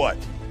born, it's a what?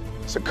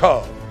 It's a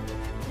cub.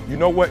 You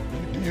know what?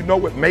 Do you know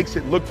what makes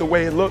it look the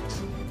way it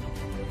looks?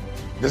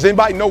 Does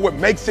anybody know what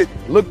makes it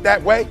look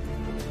that way?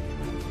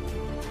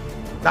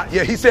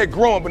 Yeah, he said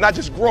growing, but not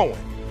just growing.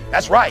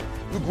 That's right.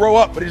 You grow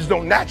up, but it just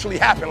don't naturally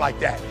happen like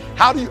that.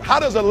 How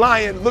does a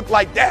lion look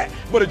like that,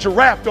 but a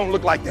giraffe don't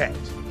look like that?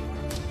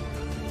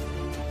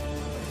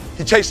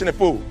 He's chasing the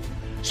food.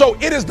 So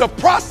it is the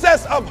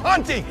process of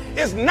hunting.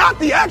 It's not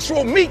the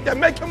actual meat that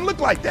make him look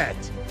like that.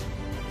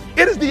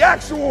 It is the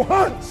actual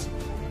hunts.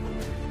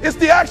 It's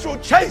the actual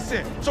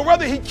chasing. So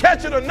whether he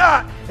catch it or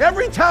not,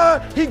 every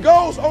time he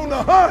goes on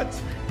the hunt,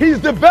 he's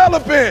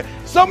developing.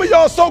 Some of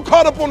y'all so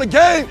caught up on the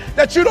game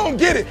that you don't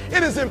get it.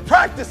 It is in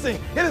practicing.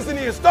 It is in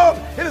the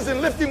installment. It is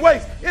in lifting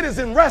weights. It is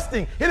in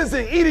resting. It is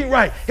in eating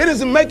right. It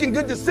is in making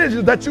good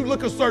decisions that you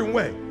look a certain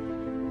way.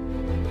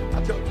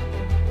 I tell you.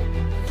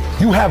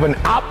 You have an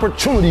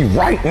opportunity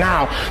right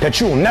now that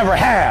you'll never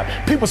have.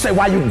 People say,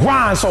 why you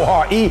grind so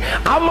hard, E?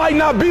 I might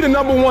not be the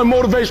 #1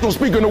 motivational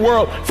speaker in the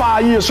world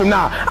 5 years from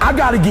now. I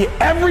got to get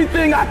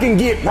everything I can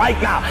get right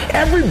now.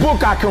 Every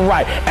book I can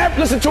write.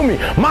 Listen to me.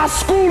 My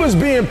school is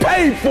being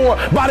paid for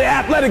by the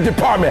athletic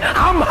department.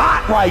 I'm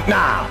hot right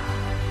now.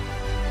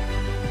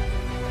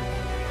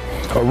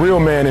 A real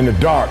man in the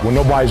dark, when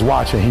nobody's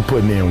watching, he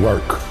putting in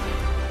work.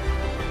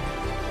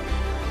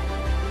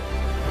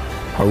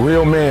 A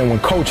real man, when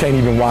coach ain't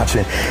even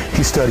watching,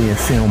 he's studying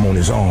film on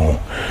his own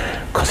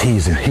because he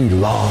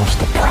loves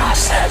the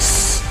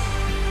process.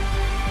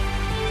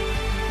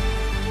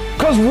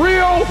 Because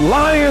real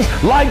lions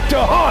like to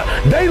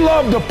hunt. They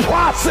love the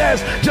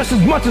process just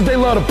as much as they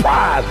love the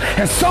prize.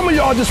 And some of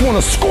y'all just want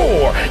to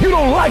score. You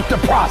don't like the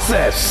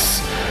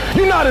process.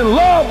 You're not in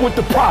love with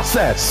the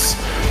process.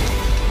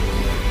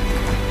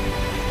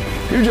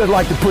 You just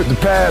like to put the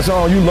pads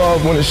on. You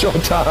love when it's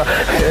showtime.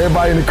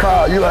 Everybody in the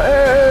crowd, you're like,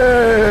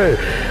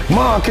 hey,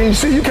 Mom, can you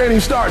see? You can't even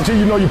start until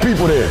you know your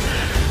people there.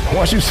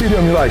 Once you see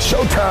them, you're like,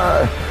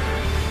 showtime.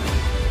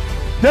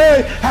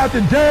 Day after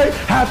day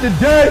after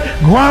day,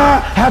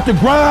 grind after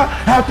grind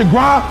after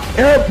grind,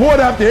 airport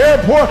after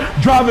airport,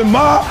 driving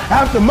mile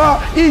after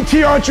mile.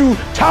 E.T., aren't you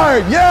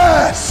tired?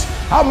 Yes.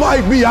 I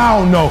might be, I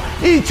don't know.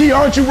 E.T.,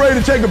 aren't you ready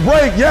to take a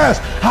break? Yes,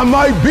 I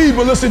might be,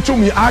 but listen to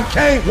me, I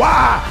can't.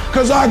 Why?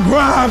 Because I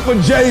grind for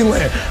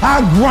Jalen.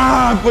 I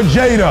grind for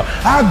Jada.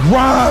 I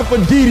grind for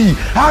Dee Dee.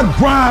 I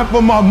grind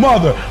for my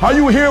mother. Are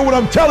you hearing what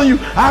I'm telling you?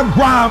 I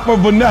grind for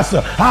Vanessa.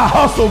 I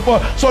hustle for,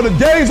 so the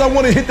days I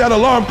want to hit that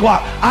alarm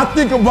clock, I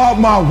think about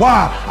my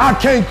why. I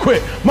can't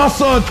quit. My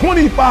son,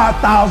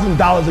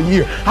 $25,000 a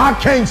year. I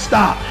can't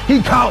stop.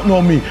 He counting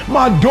on me.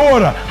 My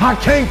daughter, I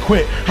can't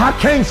quit. I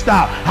can't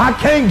stop. I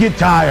can't get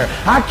tired.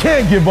 I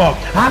can't give up.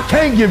 I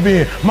can't give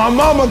in. My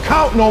mama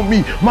counting on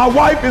me. My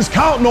wife is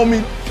counting on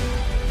me.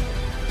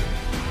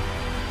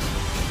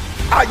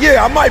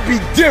 Yeah, I might be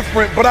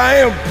different, but I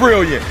am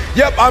brilliant.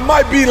 Yep, I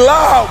might be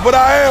loud, but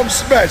I am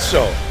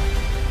special.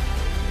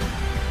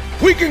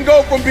 We can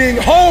go from being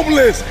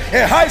homeless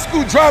and high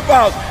school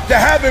dropouts to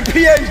having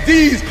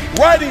PhDs,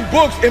 writing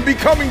books, and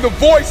becoming the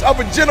voice of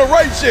a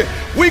generation.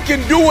 We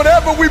can do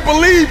whatever we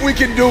believe we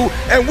can do,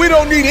 and we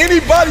don't need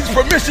anybody's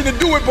permission to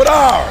do it but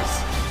ours.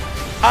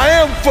 I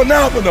am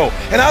phenomenal,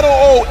 and I don't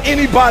owe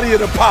anybody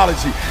an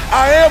apology.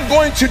 I am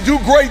going to do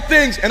great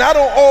things, and I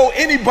don't owe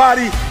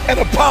anybody an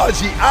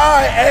apology.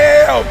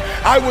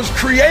 I was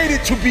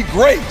created to be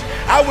great.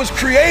 I was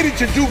created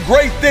to do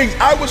great things.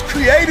 I was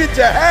created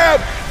to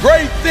have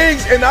great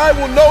things, and I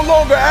will no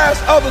longer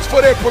ask others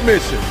for their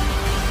permission.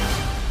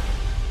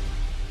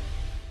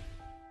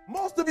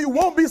 Most of you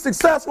won't be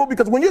successful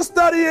because when you're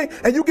studying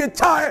and you get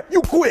tired,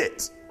 you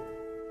quit.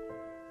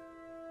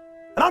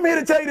 And I'm here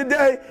to tell you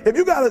today, if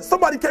you got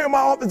somebody came in my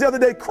office the other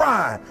day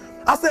crying.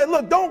 I said,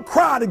 look, don't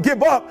cry to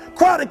give up,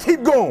 cry to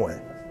keep going.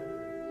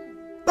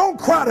 Don't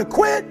cry to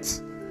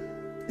quit.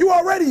 You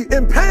already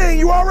in pain,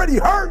 you already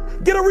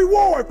hurt, get a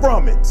reward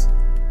from it.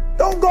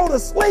 Don't go to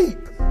sleep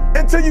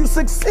until you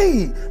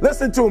succeed.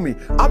 Listen to me,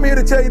 I'm here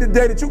to tell you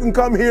today that you can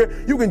come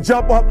here, you can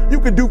jump up, you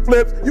can do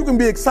flips, you can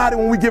be excited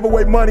when we give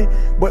away money,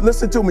 but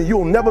listen to me,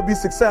 you'll never be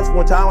successful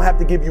until I don't have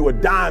to give you a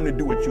dime to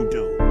do what you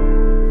do.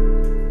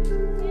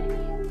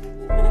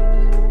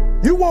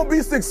 You won't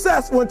be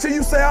successful until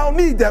you say, I don't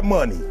need that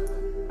money,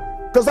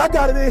 because I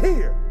got it in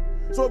here.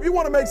 So if you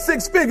want to make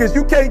 6 figures,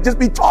 you can't just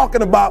be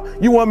talking about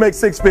you want to make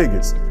 6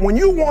 figures. When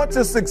you want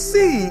to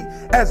succeed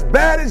as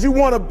bad as you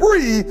want to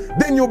breathe,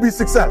 then you'll be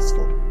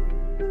successful.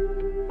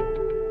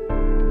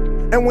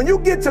 And when you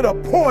get to the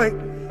point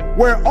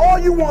where all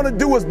you want to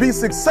do is be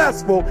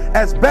successful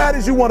as bad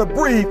as you want to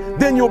breathe,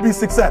 then you'll be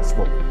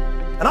successful.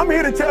 And I'm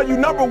here to tell you,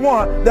 number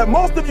one, that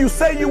most of you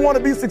say you want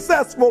to be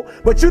successful,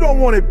 but you don't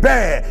want it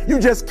bad. You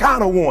just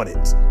kind of want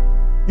it.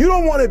 You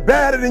don't want it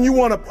badder than you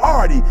want to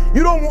party.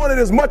 You don't want it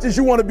as much as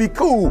you want to be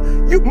cool.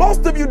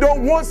 Most of you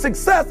don't want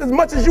success as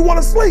much as you want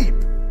to sleep.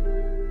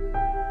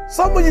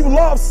 Some of you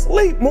love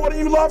sleep more than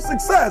you love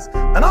success.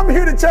 And I'm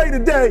here to tell you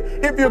today,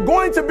 if you're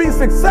going to be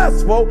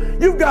successful,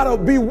 you've got to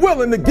be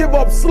willing to give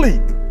up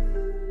sleep.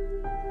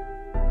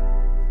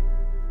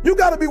 You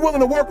got to be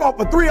willing to work off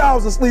for 3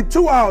 hours of sleep,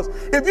 2 hours.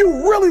 If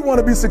you really want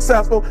to be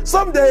successful,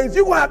 some days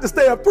you're going to have to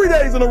stay up 3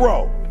 days in a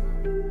row.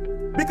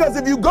 Because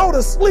if you go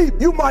to sleep,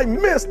 you might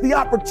miss the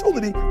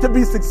opportunity to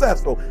be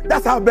successful.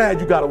 That's how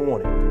bad you got to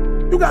want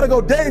it. You got to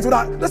go days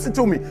without, listen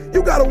to me,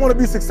 you got to want to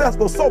be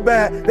successful so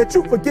bad that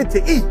you forget to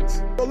eat.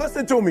 So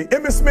listen to me.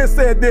 Emmitt Smith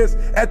said this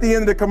at the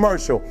end of the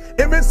commercial.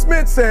 Emmitt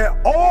Smith said,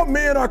 all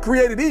men are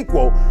created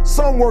equal.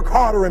 Some work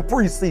harder in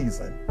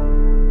preseason.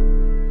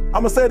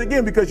 I'm going to say it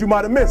again because you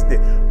might have missed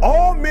it.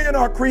 All men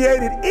are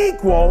created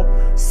equal.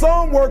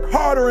 Some work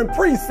harder in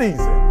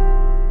preseason.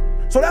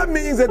 So that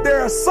means that there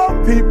are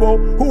some people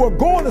who are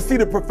going to see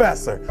the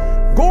professor,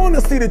 going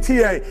to see the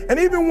TA. And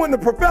even when the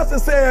professor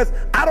says,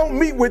 I don't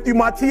meet with you,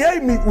 my TA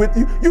meets with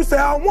you, you say,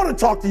 I don't want to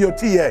talk to your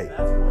TA.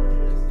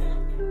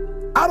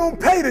 I don't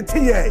pay the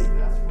TA.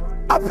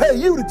 I pay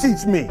you to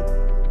teach me.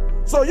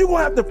 So you're going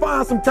to have to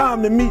find some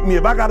time to meet me.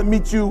 If I got to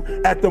meet you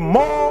at the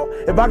mall,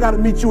 if I got to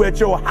meet you at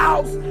your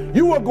house,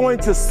 you are going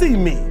to see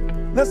me.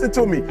 Listen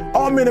to me.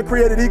 All men are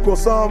created equal.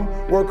 Some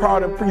work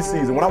hard in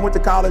preseason. When I went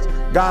to college,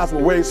 guys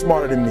were way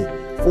smarter than me.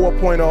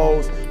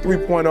 4.0s,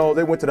 3.0s.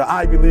 They went to the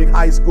Ivy League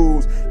high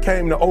schools,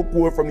 came to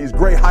Oakwood from these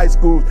great high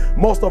schools.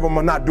 Most of them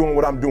are not doing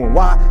what I'm doing.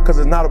 Why? Because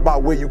it's not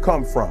about where you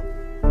come from.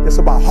 It's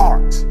about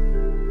heart.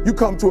 You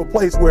come to a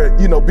place where,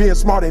 being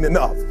smart ain't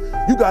enough.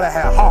 You got to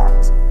have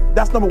heart.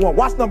 That's number one.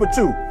 Watch number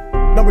two.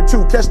 Number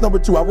two, catch number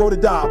two. I wrote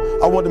it down.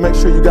 I wanted to make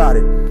sure you got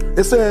it.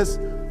 It says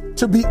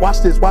to be,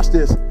 watch this.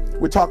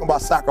 We're talking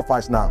about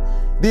sacrifice now.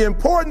 The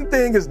important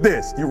thing is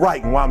this. You're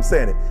writing while I'm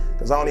saying it,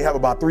 because I only have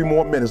about 3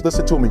 more minutes.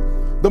 Listen to me.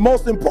 The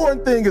most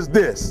important thing is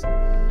this: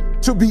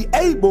 to be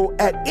able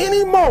at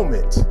any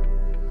moment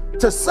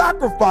to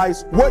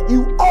sacrifice what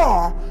you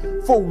are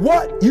for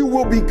what you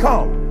will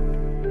become.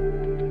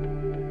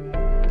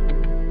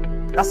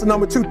 That's the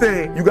number 2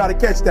 thing. You got to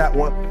catch that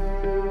one.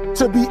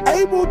 To be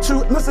able to,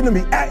 listen to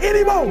me, at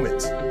any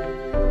moment.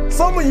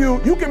 Some of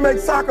you can make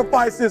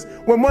sacrifices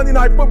when Monday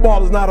Night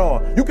Football is not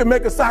on. You can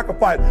make a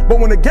sacrifice. But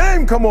when the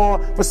game come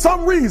on, for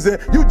some reason,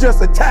 you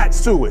just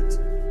attach to it.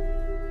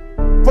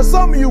 For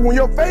some of you, when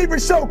your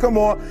favorite show come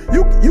on,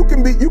 you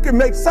can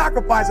make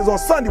sacrifices on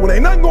Sunday when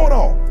ain't nothing going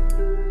on.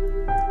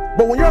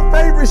 But when your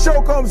favorite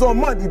show comes on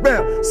Monday,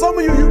 bam, some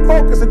of you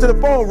focus until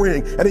the phone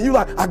ring, and then you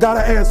like, I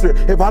gotta answer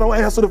it. If I don't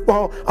answer the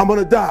phone, I'm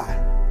gonna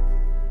die.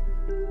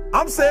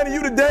 I'm saying to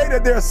you today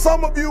that there are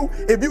some of you,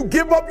 if you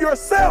give up your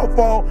cell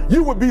phone,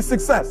 you would be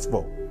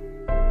successful.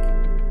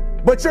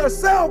 But your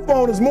cell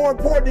phone is more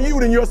important to you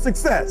than your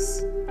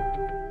success.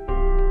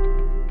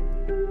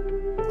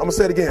 I'm gonna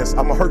say it again.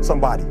 I'm gonna hurt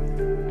somebody.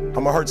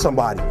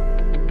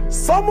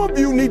 Some of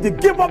you need to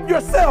give up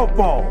your cell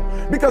phone,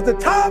 because the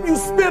time you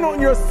spend on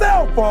your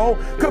cell phone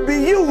could be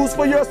used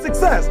for your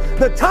success.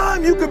 The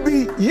time you could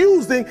be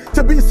using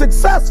to be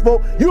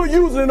successful, you're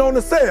using it on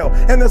the cell.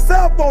 And the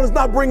cell phone is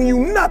not bringing you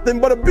nothing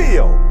but a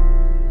bill.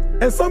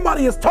 And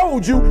somebody has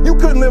told you you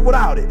couldn't live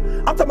without it.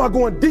 I'm talking about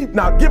going deep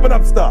now, giving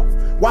up stuff.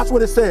 Watch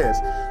what it says.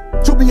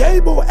 To be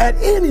able at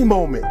any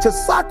moment to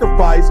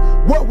sacrifice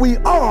what we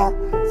are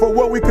for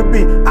what we could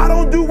be. I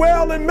don't do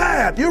well in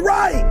math. You're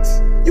right.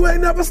 You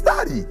ain't never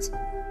studied.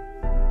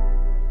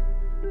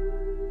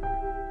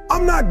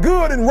 I'm not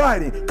good in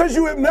writing because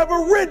you have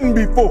never written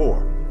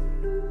before.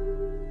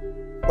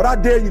 But I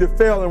dare you to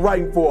fail in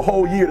writing for a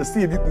whole year to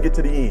see if you can get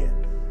to the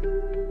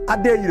end. I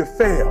dare you to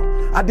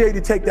fail. I dare you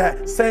to take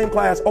that same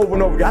class over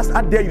and over again.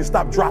 I dare you to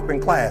stop dropping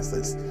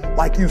classes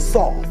like you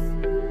soft.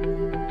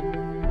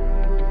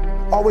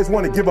 Always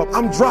want to give up.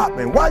 I'm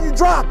dropping. Why are you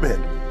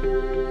dropping?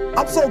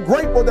 I'm so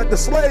grateful that the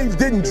slaves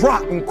didn't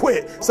drop and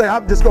quit. Say,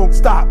 I'm just going to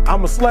stop.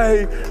 I'm a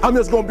slave. I'm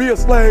just going to be a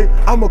slave.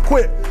 I'm going to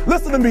quit.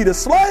 Listen to me. The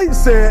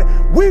slaves said,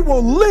 we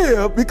will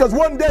live because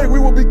one day we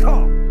will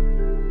become.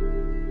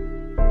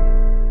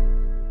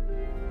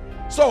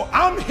 So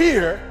I'm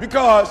here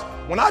because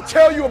when I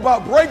tell you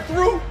about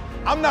breakthrough,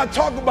 I'm not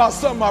talking about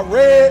something I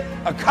read,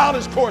 a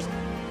college course.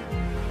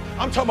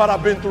 I'm talking about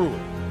I've been through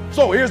it.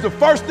 So here's the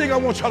first thing I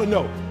want y'all to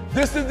know.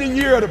 This is the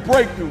year of the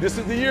breakthrough. This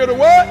is the year of the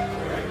what?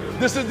 Breakthrough.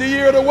 This is the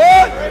year of the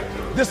what?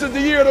 Breakthrough. This is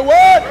the year of the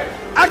what?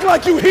 Breakthrough. Act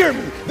like you hear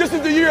me. This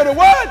is the year of the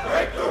what?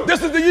 Breakthrough.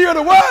 This is the year of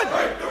the what?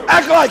 Breakthrough.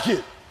 Act like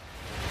it.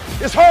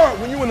 It's hard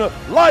when you're in the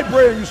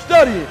library and you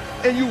study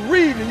and you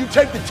read and you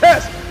take the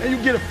test and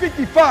you get a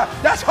 55.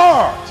 That's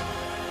hard.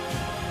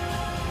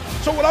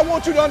 So what I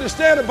want you to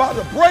understand about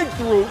the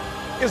breakthrough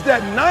is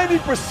that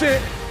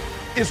 90%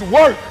 is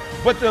work,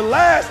 but the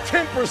last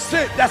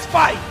 10%, that's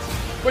fight.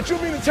 But you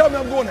mean to tell me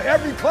I'm going to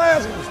every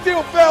class and I'm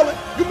still failing?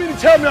 You mean to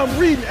tell me I'm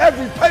reading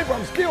every paper,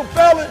 I'm still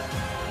failing?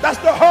 That's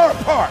the hard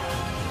part.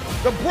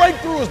 The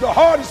breakthrough is the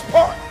hardest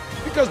part,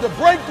 because the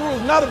breakthrough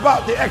is not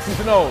about the X's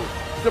and O's.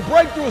 The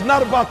breakthrough is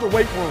not about the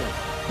weight room.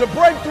 The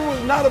breakthrough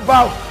is not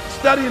about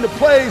studying the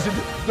plays.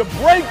 The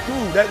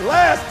breakthrough, that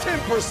last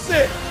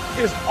 10%,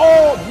 is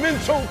all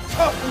mental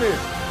toughness.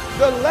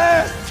 The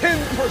last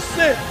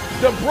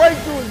 10%, the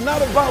breakthrough is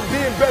not about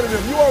being better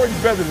than them. You're already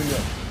better than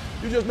them.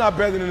 You're just not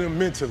better than them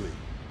mentally.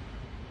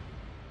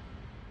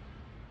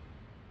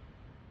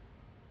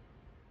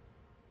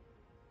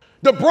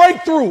 The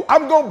breakthrough,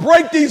 I'm going to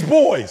break these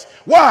boys.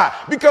 Why?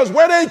 Because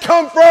where they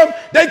come from,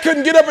 they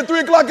couldn't get up at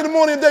 3 o'clock in the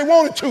morning if they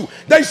wanted to.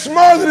 They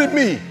smarter than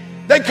me.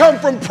 They come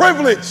from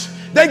privilege.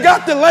 They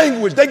got the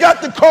language. They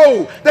got the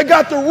code. They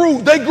got the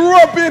root. They grew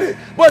up in it.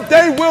 But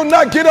they will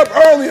not get up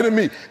earlier than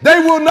me. They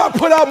will not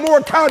put out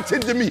more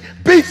content than me.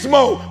 Beast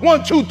mode.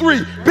 1, 2,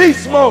 3.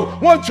 Beast mode.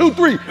 1, 2,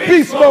 3.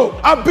 Beast mode.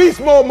 I beast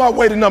mode my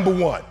way to number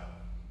 1.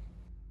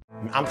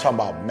 I'm talking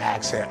about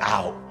maxing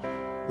out.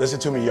 Listen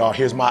to me, y'all.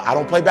 I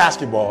don't play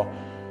basketball,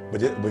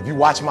 but if you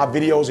watch my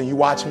videos and you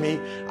watch me,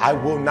 I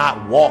will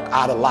not walk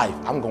out of life.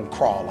 I'm going to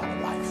crawl out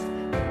of life.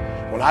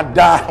 When I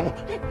die,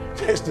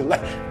 there's the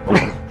life.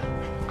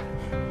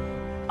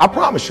 I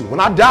promise you, when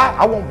I die,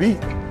 I won't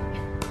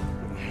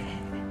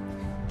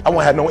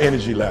have no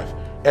energy left.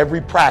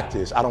 Every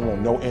practice, I don't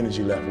want no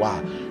energy left.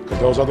 Why? Because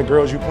those other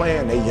girls you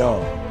playing, they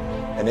young.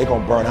 And they're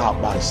going to burn out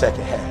by the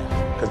second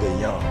half because they're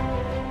young.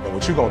 And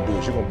what you're going to do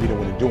is you're going to beat them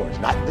when they're doing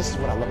it. This is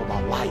what I love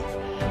about life.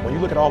 When you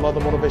look at all the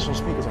other motivational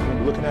speakers, I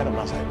remember looking at them and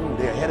I was like, ooh,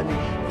 they're ahead of me,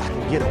 but I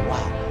can get them.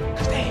 Why?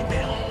 Because they ain't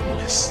been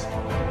homeless.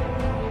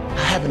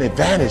 I have an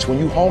advantage when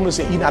you homeless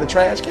and eating out of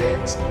trash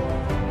cans.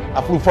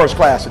 I flew first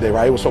class today,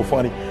 right? It was so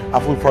funny. I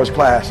flew first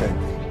class, and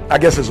I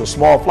guess it's a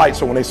small flight,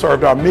 so when they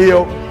served our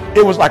meal,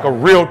 it was like a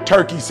real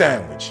turkey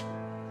sandwich.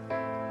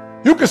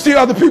 You could see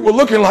other people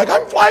looking like,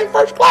 I'm flying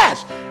first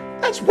class.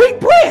 That's wheat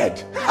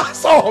bread. I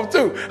saw them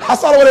too. I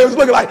saw the way they was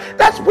looking like,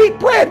 that's wheat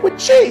bread with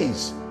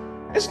cheese.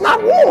 It's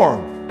not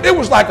warm. It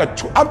was like I'm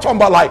talking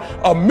about like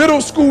a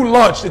middle school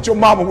lunch that your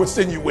mama would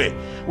send you with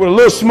a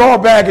little small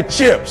bag of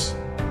chips.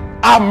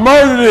 I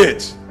murdered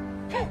it.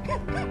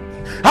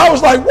 I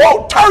was like,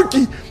 whoa,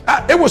 turkey.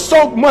 It was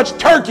so much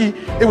turkey,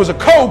 it was a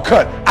cold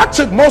cut. I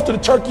took most of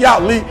the turkey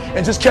out, Lee,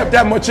 and just kept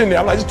that much in there.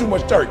 I'm like, it's too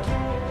much turkey.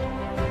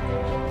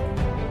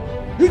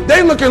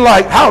 They looking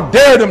like, how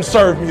dare them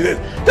serve me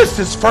this? This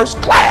is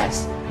first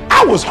class.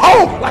 I was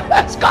home, like,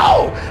 let's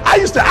go. I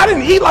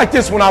didn't eat like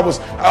this when I was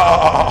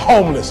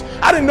homeless.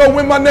 I didn't know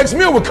when my next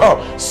meal would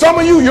come. Some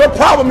of you, your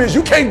problem is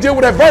you can't deal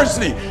with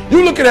adversity.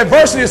 You look at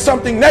adversity as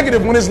something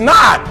negative when it's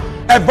not.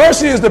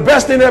 Adversity is the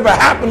best thing that ever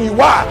happened to you.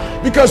 Why?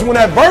 Because when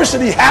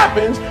adversity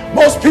happens,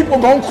 most people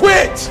gonna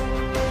quit.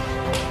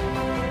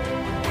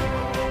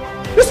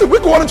 Listen, we're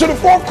going into the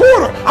 4th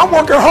quarter. I'm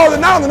working harder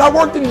now than I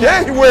worked in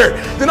January,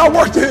 than I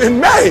worked in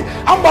May.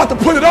 I'm about to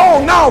put it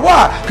on now.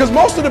 Why? Because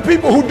most of the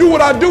people who do what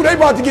I do, they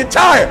about to get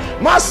tired.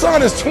 My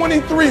son is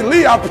 23.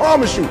 Lee, I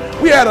promise you,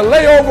 we had a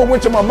layover,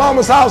 went to my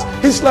mama's house.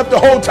 He slept the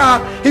whole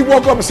time. He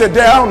woke up and said,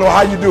 Dad, I don't know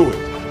how you do it.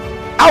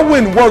 I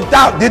went and worked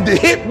out, did the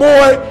hit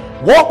boy,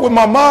 walked with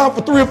my mom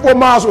for 3 or 4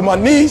 miles with my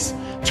niece,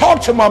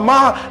 talked to my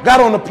mom, got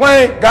on the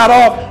plane, got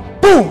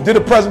off, boom, did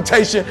a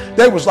presentation.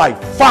 They was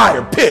like,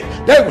 fire pit.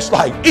 They was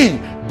like,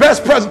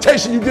 best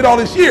presentation you did all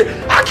this year.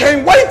 I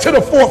can't wait till the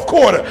 4th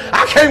quarter.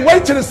 I can't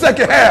wait till the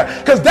second half,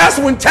 because that's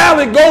when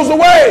talent goes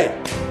away.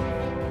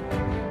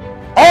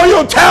 All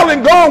your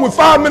talent gone with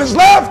 5 minutes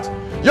left.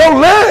 Your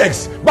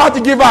legs about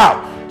to give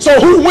out. So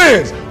who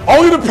wins?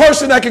 Only the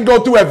person that can go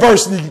through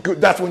adversity,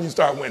 that's when you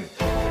start winning.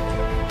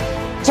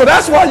 So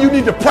that's why you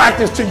need to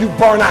practice till you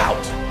burn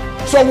out.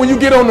 So when you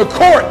get on the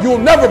court, you'll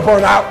never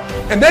burn out,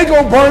 and they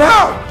gonna burn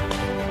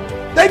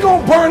out. They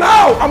gonna burn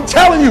out. I'm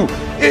telling you,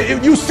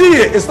 you see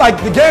it. It's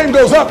like the game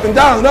goes up and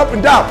down and up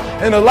and down.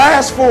 And the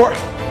last 4,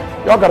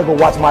 y'all gotta go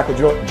watch Michael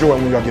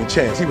Jordan when y'all get a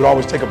chance. He would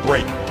always take a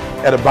break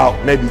at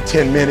about maybe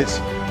 10 minutes.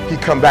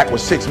 He'd come back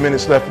with 6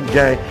 minutes left in the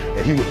game,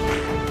 and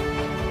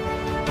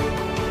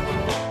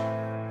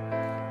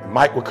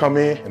Mike would come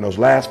in those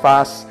last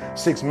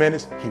 5-6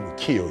 minutes, he would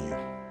kill you.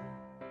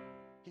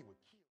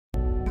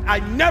 I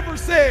never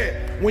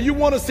said when you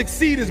want to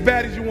succeed as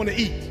bad as you want to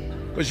eat,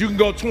 because you can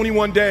go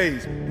 21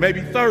 days,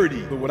 maybe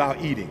 30, but without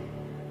eating.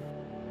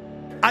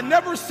 I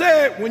never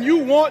said when you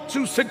want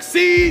to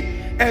succeed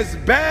as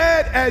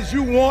bad as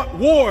you want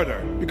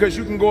water, because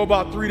you can go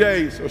about 3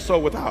 days or so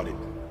without it.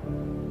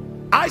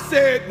 I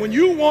said when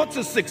you want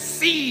to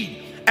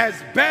succeed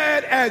as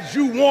bad as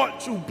you want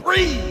to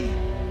breathe,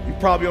 you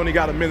probably only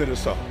got a minute or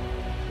so.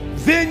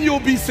 Then you'll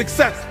be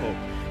successful.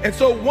 And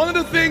so one of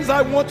the things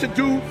I want to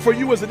do for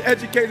you as an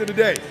educator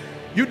today,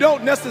 you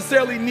don't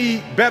necessarily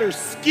need better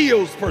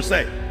skills per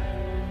se.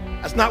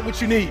 That's not what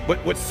you need.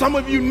 But what some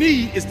of you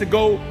need is to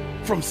go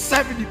from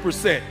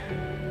 70%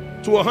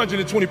 to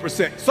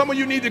 120%. Some of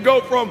you need to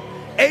go from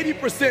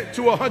 80%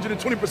 to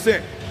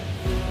 120%.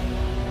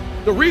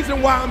 The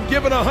reason why I'm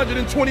giving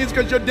 120 is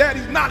because your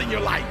daddy's not in your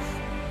life.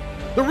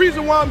 The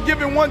reason why I'm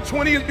giving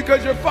 120 is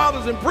because your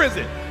father's in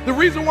prison. The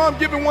reason why I'm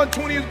giving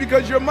 120 is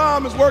because your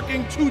mom is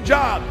working 2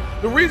 jobs.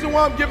 The reason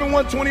why I'm giving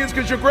 120 is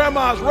because your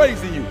grandma is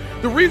raising you.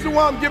 The reason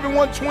why I'm giving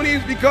 120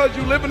 is because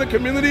you live in a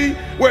community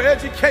where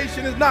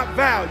education is not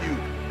valued.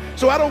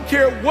 So I don't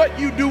care what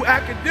you do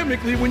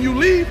academically, when you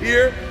leave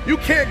here, you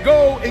can't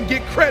go and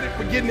get credit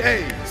for getting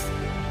A's.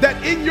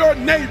 That in your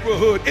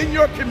neighborhood, in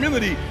your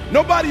community,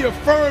 nobody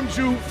affirms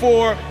you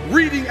for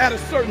reading at a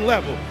certain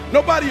level.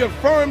 Nobody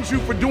affirms you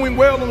for doing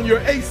well on your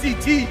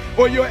ACT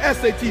or your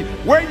SAT.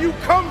 Where you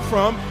come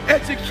from,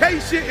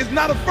 education is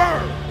not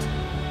affirmed.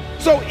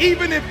 So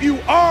even if you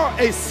are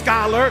a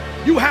scholar,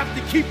 you have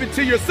to keep it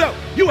to yourself.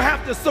 You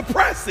have to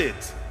suppress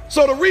it.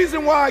 So the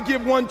reason why I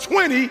give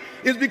 120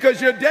 is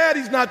because your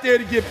daddy's not there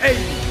to give 80,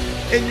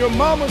 and your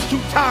mama's too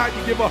tired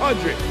to give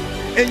 100.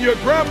 And your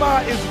grandma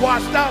is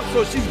washed out,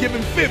 so she's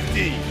giving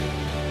 50.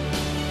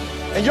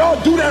 And y'all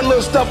do that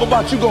little stuff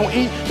about you gonna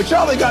eat, but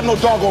y'all ain't got no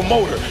doggone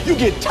motor. You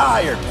get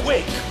tired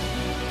quick.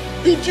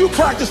 You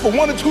practice for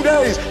 1 or 2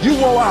 days, you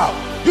wore out.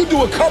 You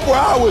do a couple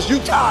hours, you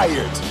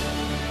tired.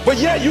 But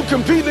yet you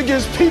compete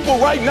against people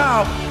right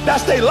now,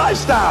 that's their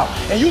lifestyle.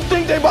 And you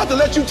think they about to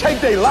let you take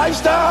their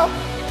lifestyle?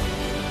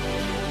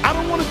 I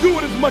don't want to do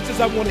it as much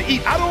as I want to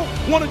eat. I don't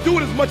want to do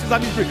it as much as I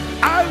need to breathe.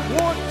 I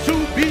want to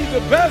be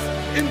the best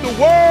in the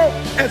world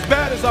as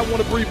bad as I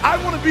want to breathe. I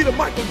want to be the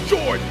Michael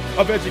Jordan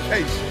of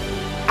education.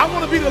 I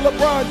want to be the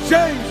LeBron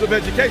James of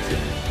education.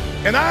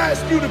 And I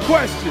ask you the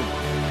question.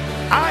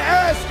 I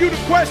ask you the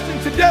question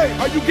today.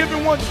 Are you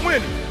giving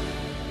 120?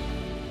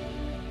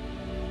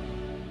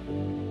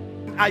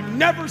 I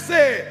never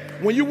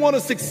said when you want to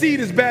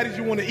succeed as bad as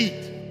you want to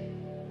eat.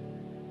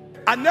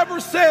 I never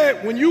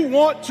said when you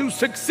want to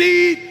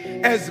succeed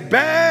as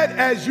bad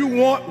as you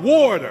want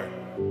water.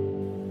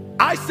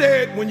 I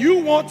said when you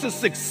want to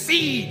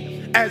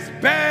succeed as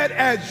bad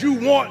as you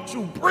want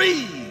to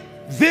breathe,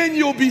 then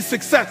you'll be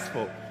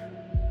successful.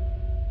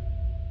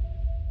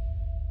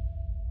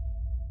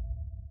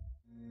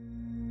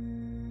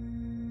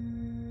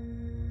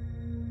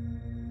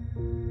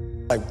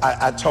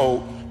 I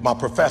told my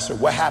professor,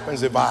 what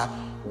happens if I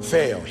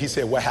fail? He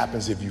said, what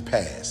happens if you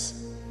pass?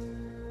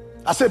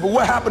 I said, but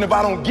what happens if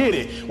I don't get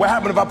it? What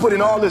happens if I put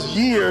in all these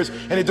years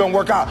and it don't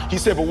work out? He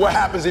said, but what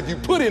happens if you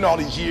put in all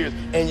these years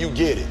and you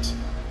get it?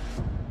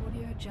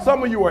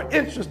 Some of you are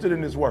interested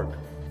in this work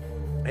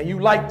and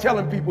you like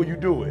telling people you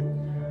do it.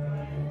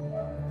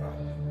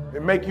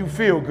 It make you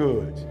feel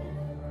good.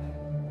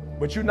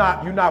 But you're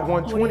not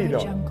 120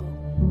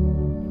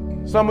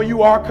 though. Some of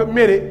you are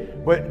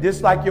committed, but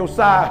this like your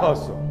side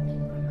hustle.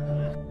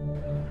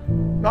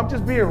 I'm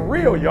just being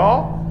real,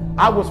 y'all.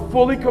 I was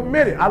fully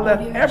committed. I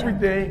left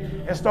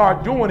everything and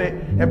started doing it.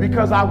 And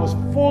because I was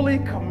fully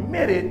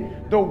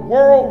committed, the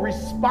world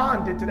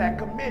responded to that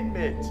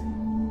commitment.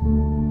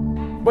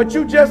 But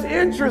you just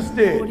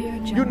interested.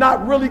 You're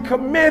not really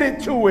committed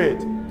to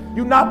it.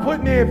 You're not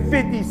putting in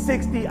 50,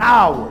 60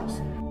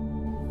 hours.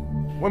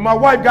 When my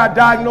wife got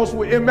diagnosed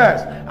with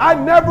MS, I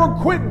never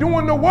quit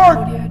doing the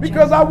work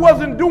because I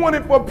wasn't doing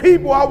it for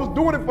people. I was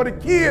doing it for the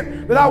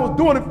kids that I was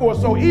doing it for.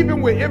 So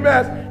even with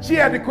MS, she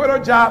had to quit her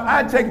job. I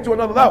had to take it to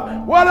another level.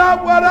 What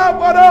up, what up,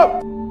 what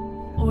up?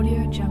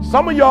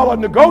 Some of y'all are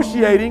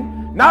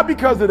negotiating, not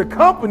because of the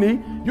company.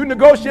 You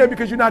negotiate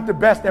because you're not the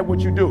best at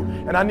what you do.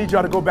 And I need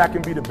y'all to go back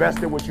and be the best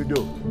at what you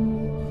do.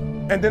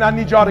 And then I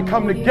need y'all to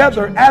come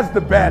together as the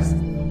best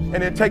and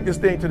then take this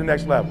thing to the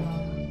next level.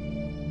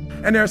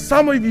 And there are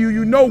some of you,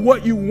 you know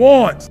what you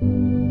want.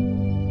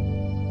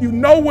 You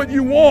know what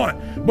you want,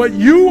 but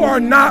you are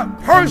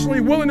not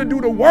personally willing to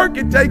do the work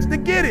it takes to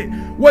get it.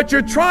 What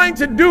you're trying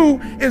to do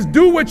is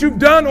do what you've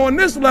done on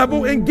this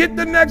level and get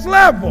the next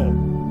level.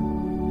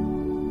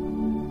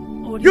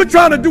 You're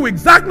trying to do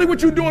exactly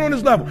what you're doing on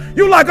this level.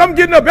 You're like, I'm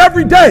getting up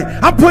every day.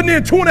 I'm putting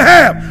in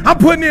 2.5. I'm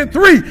putting in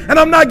 3, and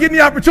I'm not getting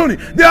the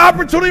opportunity. The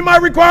opportunity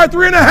might require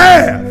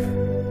 3.5.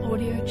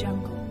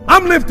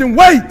 I'm lifting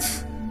weights.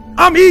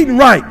 I'm eating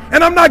right,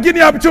 and I'm not getting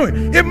the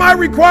opportunity. It might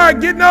require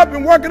getting up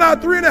and working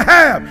out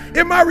 3.5.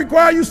 It might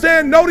require you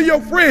saying no to your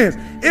friends.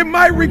 It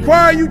might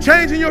require you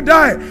changing your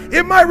diet.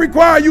 It might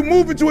require you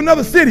moving to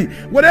another city.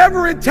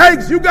 Whatever it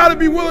takes, you got to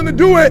be willing to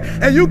do it.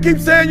 And you keep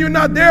saying you're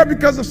not there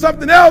because of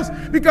something else,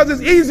 because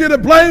it's easier to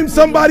blame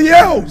somebody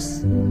else.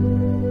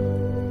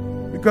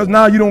 Because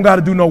now you don't got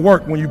to do no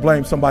work when you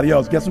blame somebody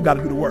else. Guess who got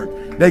to do the work?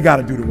 They got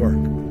to do the work.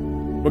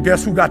 But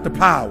guess who got the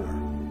power?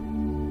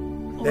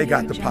 They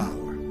got the power.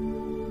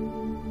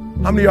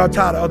 How many of y'all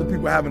tired of other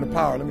people having the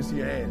power? Let me see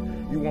your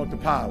hand. You want the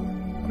power.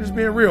 I'm just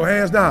being real.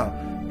 Hands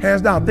down.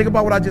 Hands down. Think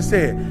about what I just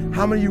said.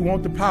 How many of you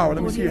want the power?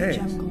 Let me see your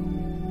hands.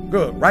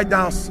 Good. Write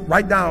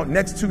down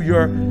next to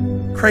your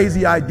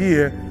crazy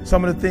idea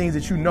some of the things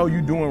that you know you're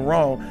doing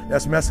wrong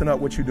that's messing up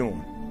what you're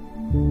doing.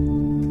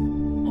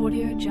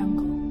 Audio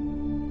Jungle.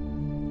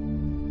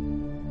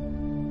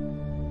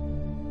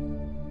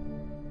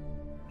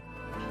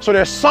 So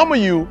there's some of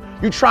you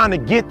trying to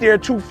get there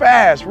too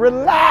fast.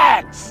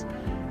 Relax.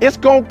 It's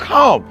gonna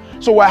come.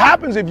 So what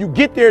happens if you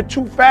get there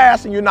too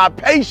fast and you're not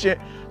patient?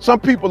 Some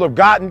people have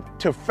gotten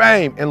to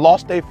fame and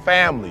lost their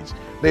families,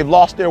 They've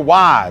lost their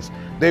wives.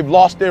 They've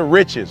lost their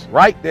riches,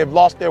 right? They've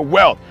lost their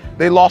wealth.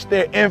 They lost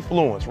their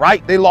influence,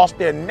 right? They lost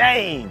their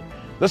name.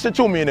 Listen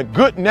to me, in a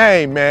good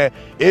name, man,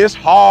 it's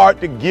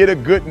hard to get a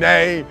good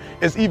name.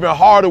 It's even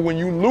harder when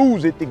you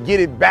lose it to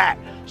get it back.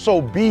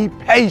 So be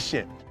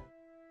patient.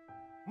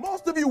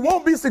 Most of you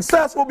won't be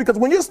successful because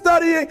when you're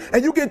studying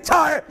and you get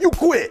tired, you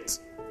quit.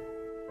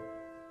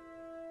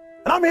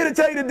 And I'm here to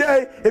tell you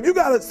today, if you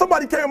got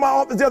somebody came in my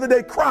office the other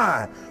day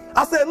crying.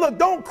 I said, look,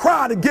 don't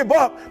cry to give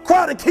up,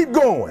 cry to keep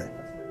going.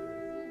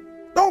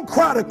 Don't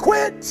cry to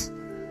quit.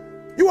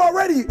 You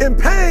already in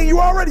pain, you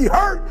already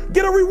hurt,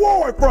 get a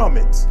reward from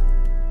it.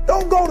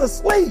 Don't go to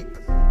sleep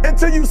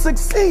until you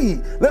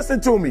succeed.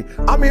 Listen to me.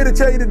 I'm here to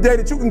tell you today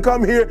that you can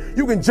come here,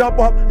 you can jump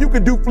up, you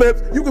can do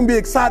flips, you can be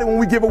excited when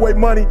we give away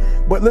money.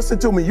 But listen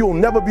to me, you'll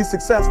never be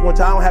successful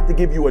until I don't have to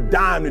give you a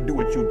dime to do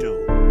what you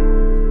do.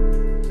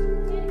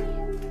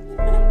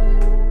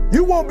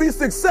 You won't be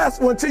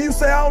successful until you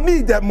say, I don't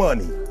need that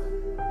money,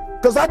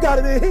 because I got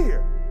it in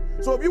here.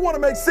 So if you want to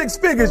make 6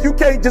 figures, you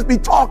can't just be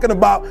talking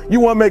about you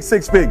want to make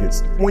 6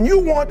 figures. When you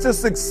want to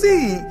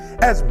succeed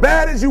as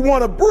bad as you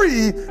want to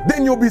breathe,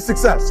 then you'll be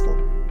successful.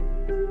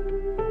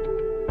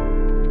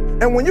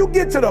 And when you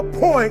get to the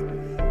point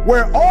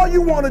where all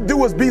you want to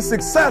do is be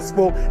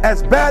successful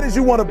as bad as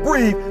you want to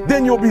breathe,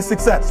 then you'll be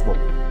successful.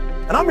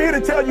 And I'm here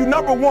to tell you,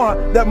 number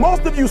one, that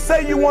most of you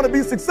say you want to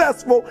be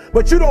successful,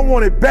 but you don't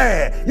want it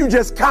bad. You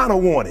just kind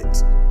of want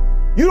it.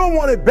 You don't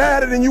want it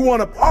badder than you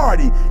want to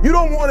party. You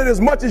don't want it as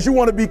much as you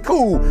want to be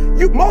cool.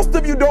 Most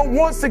of you don't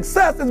want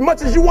success as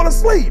much as you want to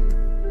sleep.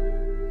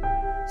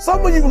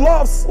 Some of you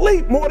love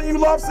sleep more than you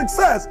love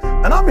success.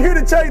 And I'm here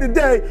to tell you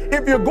today,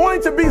 if you're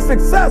going to be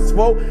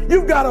successful,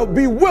 you've got to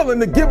be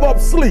willing to give up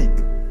sleep.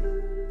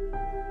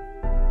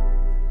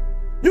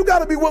 You got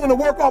to be willing to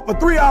work off for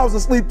 3 hours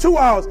of sleep, 2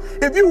 hours.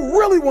 If you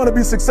really want to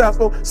be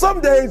successful,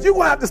 some days you're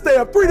going to have to stay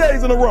up 3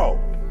 days in a row.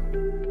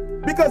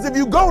 Because if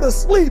you go to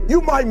sleep,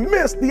 you might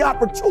miss the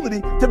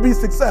opportunity to be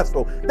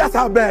successful. That's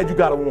how bad you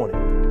got to want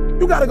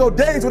it. You got to go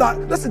days without,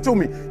 listen to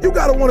me, you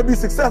got to want to be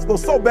successful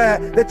so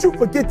bad that you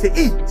forget to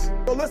eat.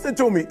 So listen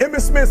to me.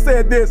 Emmett Smith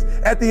said this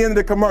at the end of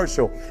the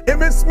commercial.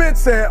 Emmett Smith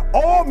said,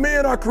 all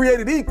men are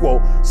created equal.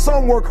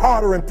 Some work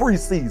harder in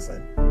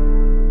preseason.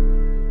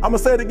 I'm going to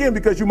say it again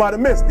because you might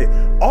have missed it.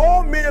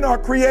 All men are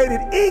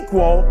created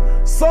equal.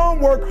 Some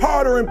work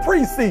harder in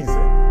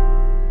preseason.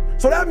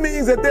 So that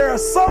means that there are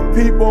some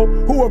people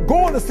who are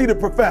going to see the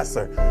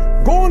professor,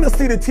 going to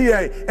see the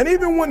TA. And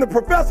even when the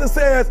professor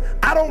says,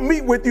 I don't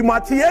meet with you, my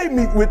TA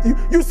meets with you,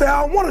 you say,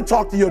 I don't want to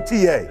talk to your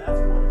TA.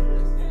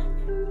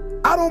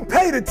 I don't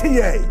pay the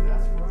TA.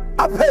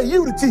 I pay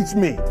you to teach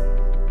me.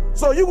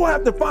 So you're going to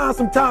have to find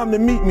some time to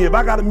meet me. If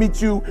I got to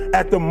meet you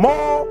at the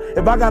mall,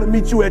 if I got to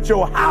meet you at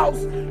your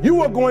house,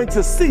 you are going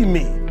to see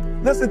me.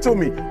 Listen to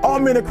me. All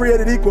men are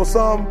created equal.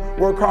 Some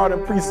work hard in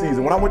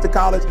preseason. When I went to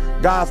college,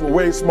 guys were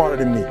way smarter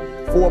than me.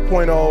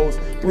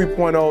 4.0s,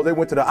 3.0s. They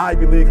went to the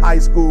Ivy League high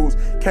schools,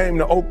 came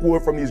to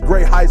Oakwood from these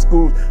great high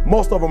schools.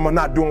 Most of them are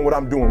not doing what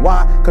I'm doing.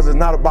 Why? Because it's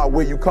not about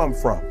where you come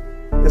from.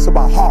 It's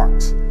about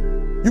heart.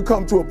 You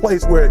come to a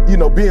place where,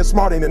 being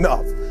smart ain't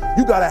enough.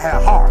 You got to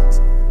have heart.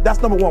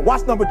 That's number one.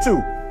 Watch number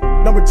two.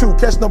 Number two,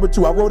 catch number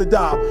two. I wrote it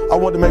down. I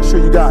wanted to make sure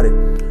you got it.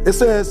 It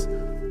says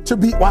to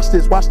be, watch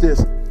this.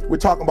 We're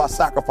talking about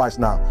sacrifice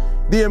now.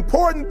 The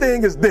important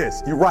thing is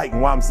this. You're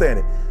writing while I'm saying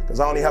it, because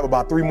I only have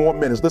about 3 more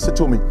minutes. Listen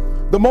to me.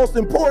 The most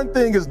important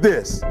thing is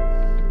this: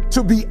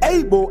 to be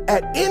able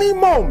at any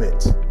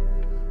moment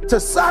to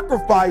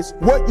sacrifice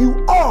what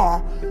you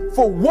are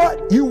for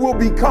what you will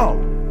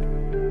become.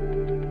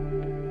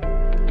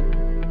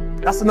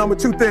 That's the number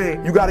 2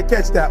 thing. You got to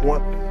catch that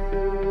one.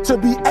 To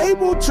be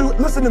able to,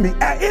 listen to me,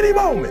 at any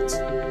moment.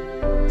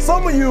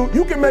 Some of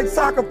you can make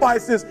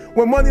sacrifices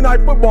when Monday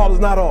Night Football is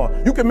not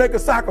on. You can make a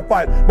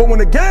sacrifice. But when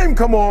the game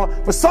come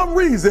on, for some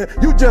reason,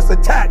 you just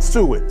attach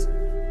to it.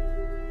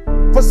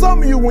 For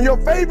some of you, when your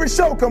favorite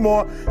show come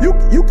on,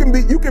 you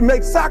can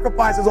make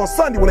sacrifices on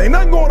Sunday when ain't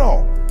nothing going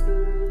on.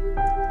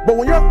 But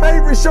when your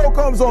favorite show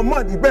comes on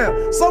Monday,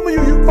 bam, some of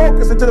you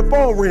focus until the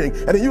phone ring,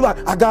 and then you like,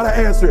 I gotta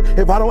answer it.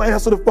 If I don't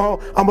answer the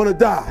phone, I'm gonna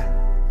die.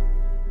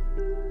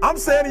 I'm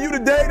saying to you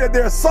today that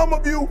there are some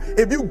of you,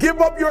 if you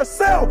give up your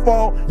cell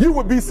phone, you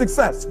would be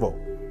successful.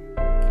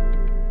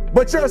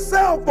 But your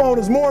cell phone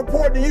is more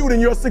important to you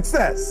than your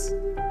success.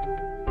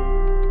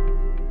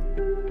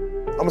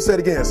 I'm gonna say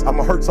it again. I'm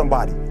gonna hurt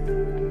somebody.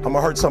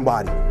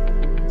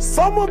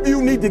 Some of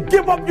you need to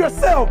give up your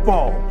cell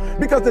phone,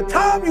 because the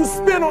time you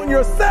spend on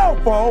your cell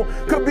phone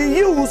could be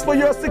used for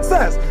your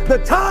success. The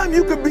time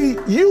you could be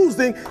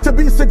using to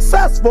be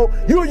successful,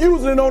 you're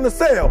using it on the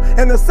cell.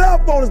 And the cell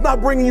phone is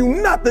not bringing you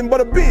nothing but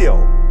a bill.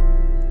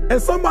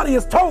 And somebody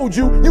has told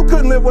you you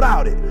couldn't live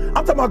without it.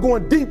 I'm talking about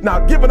going deep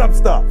now, giving up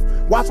stuff.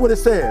 Watch what it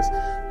says.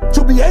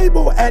 To be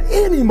able at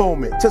any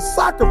moment to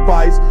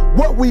sacrifice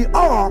what we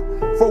are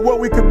for what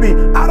we could be.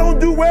 I don't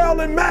do well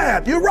in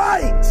math. You're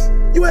right.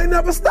 You ain't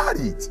never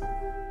studied.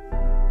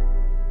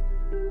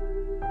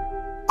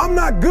 I'm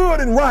not good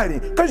in writing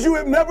because you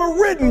have never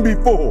written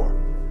before.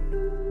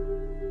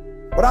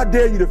 But I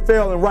dare you to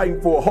fail in writing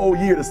for a whole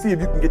year to see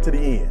if you can get to the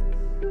end.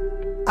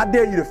 I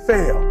dare you to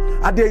fail.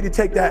 I dare you to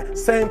take that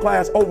same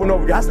class over and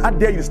over again. I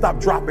dare you to stop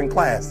dropping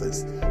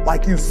classes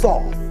like you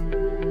soft.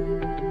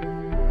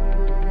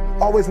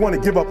 Always want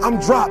to give up. I'm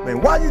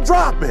dropping. Why are you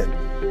dropping?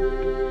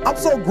 I'm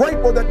so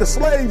grateful that the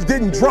slaves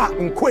didn't drop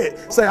and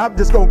quit. Say, I'm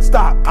just going to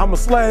stop. I'm a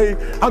slave.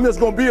 I'm just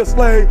going to be a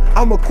slave.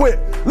 I'm going to quit.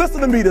 Listen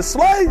to me. The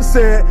slaves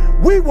said,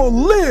 we will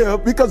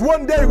live because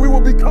one day we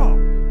will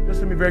become.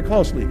 Listen to me very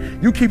closely.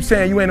 You keep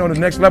saying you ain't on the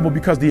next level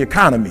because of the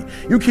economy.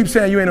 You keep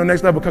saying you ain't on the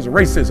next level because of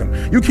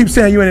racism. You keep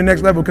saying you ain't in the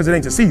next level because it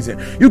ain't the season.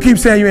 You keep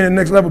saying you ain't in the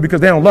next level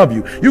because they don't love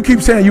you. You keep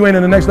saying you ain't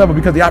in the next level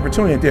because the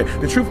opportunity ain't there.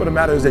 The truth of the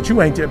matter is that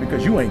you ain't there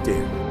because you ain't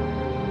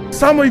there.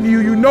 Some of you,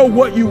 you know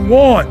what you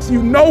want.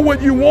 You know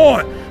what you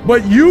want,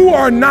 but you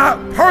are not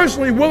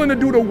personally willing to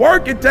do the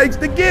work it takes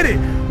to get it.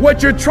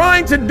 What you're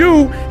trying to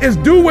do is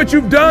do what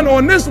you've done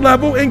on this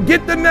level and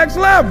get the next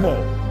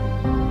level.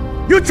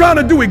 You're trying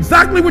to do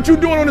exactly what you're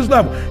doing on this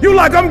level. You're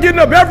like, I'm getting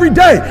up every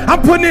day.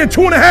 I'm putting in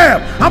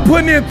 2.5. I'm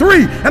putting in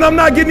 3, and I'm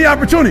not getting the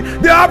opportunity.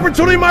 The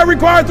opportunity might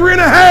require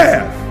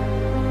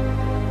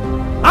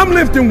 3.5. I'm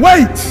lifting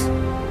weights.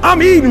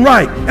 I'm eating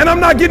right, and I'm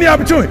not getting the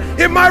opportunity.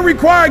 It might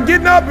require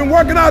getting up and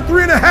working out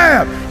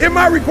 3.5. It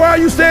might require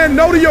you saying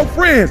no to your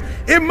friends.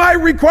 It might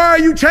require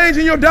you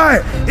changing your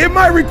diet. It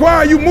might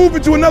require you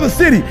moving to another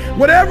city.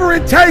 Whatever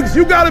it takes,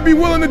 you got to be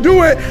willing to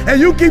do it. And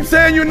you keep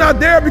saying you're not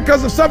there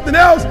because of something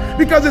else,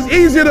 because it's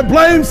easier to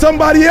blame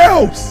somebody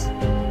else.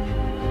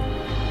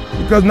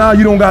 Because now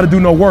you don't got to do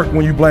no work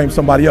when you blame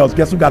somebody else.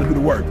 Guess who got to do the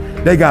work?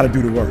 They got to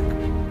do the work.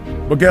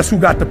 But guess who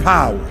got the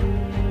power?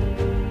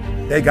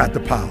 They got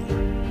the power.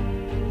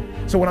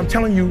 So what I'm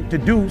telling you to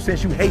do,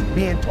 since you hate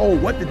being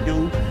told what to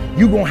do,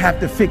 you're going to have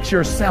to fix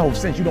yourself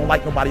since you don't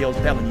like nobody else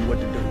telling you what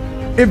to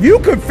do. If you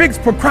could fix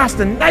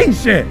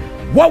procrastination,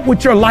 what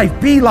would your life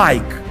be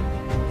like?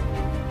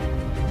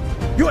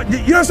 You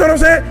understand what I'm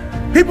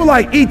saying? People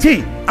like,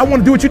 E.T., I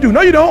want to do what you do.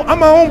 No, you don't. I'm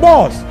my own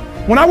boss.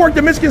 When I worked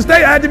at Michigan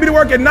State, I had to be to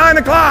work at 9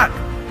 o'clock.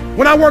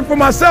 When I work for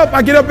myself,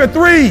 I get up at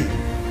 3.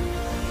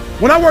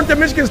 When I worked at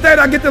Michigan State,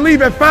 I get to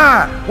leave at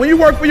 5. When you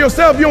work for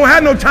yourself, you don't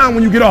have no time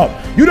when you get off.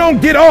 You don't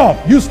get off.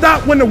 You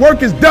stop when the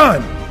work is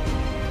done.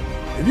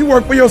 If you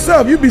work for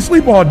yourself, you'd be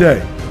asleep all day.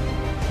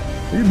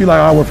 You'd be like,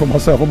 I work for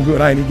myself. I'm good.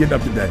 I ain't even getting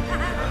up today.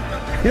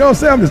 You know what I'm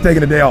saying? I'm just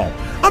taking a day off.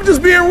 I'm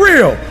just being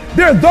real.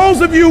 There are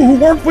those of you who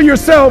work for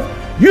yourself,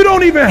 you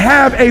don't even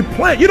have a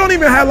plan. You don't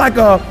even have like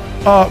a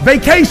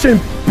vacation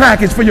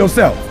package for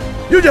yourself.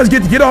 You just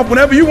get to get off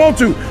whenever you want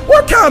to.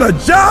 What kind of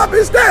job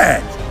is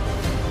that?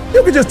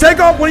 You can just take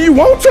off when you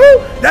want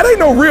to? That ain't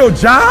no real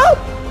job.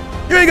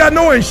 You ain't got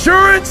no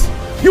insurance.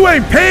 You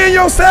ain't paying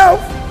yourself.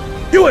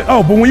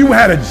 But when you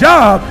had a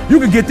job, you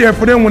could get there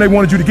for them when they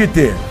wanted you to get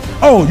there.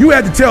 Oh, you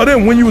had to tell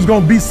them when you was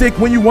gonna be sick,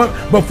 when you want,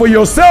 but for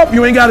yourself,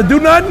 you ain't gotta do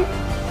nothing.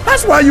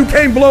 That's why you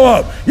can't blow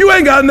up. You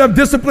ain't got enough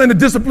discipline to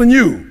discipline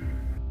you.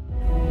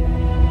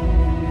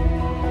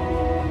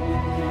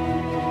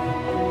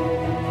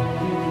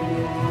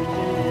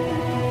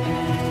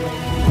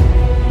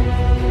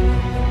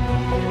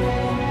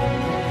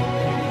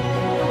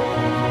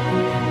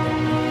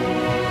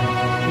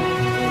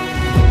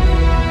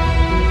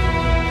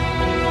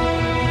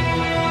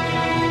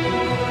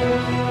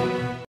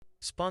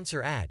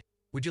 Sponsor ad.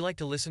 Would you like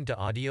to listen to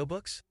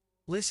audiobooks?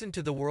 Listen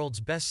to the world's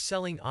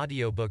best-selling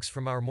audiobooks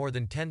from our more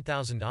than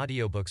 10,000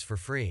 audiobooks for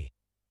free.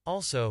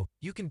 Also,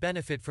 you can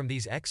benefit from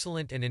these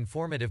excellent and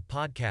informative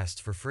podcasts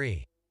for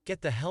free.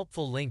 Get the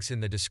helpful links in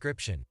the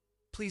description.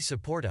 Please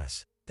support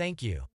us. Thank you.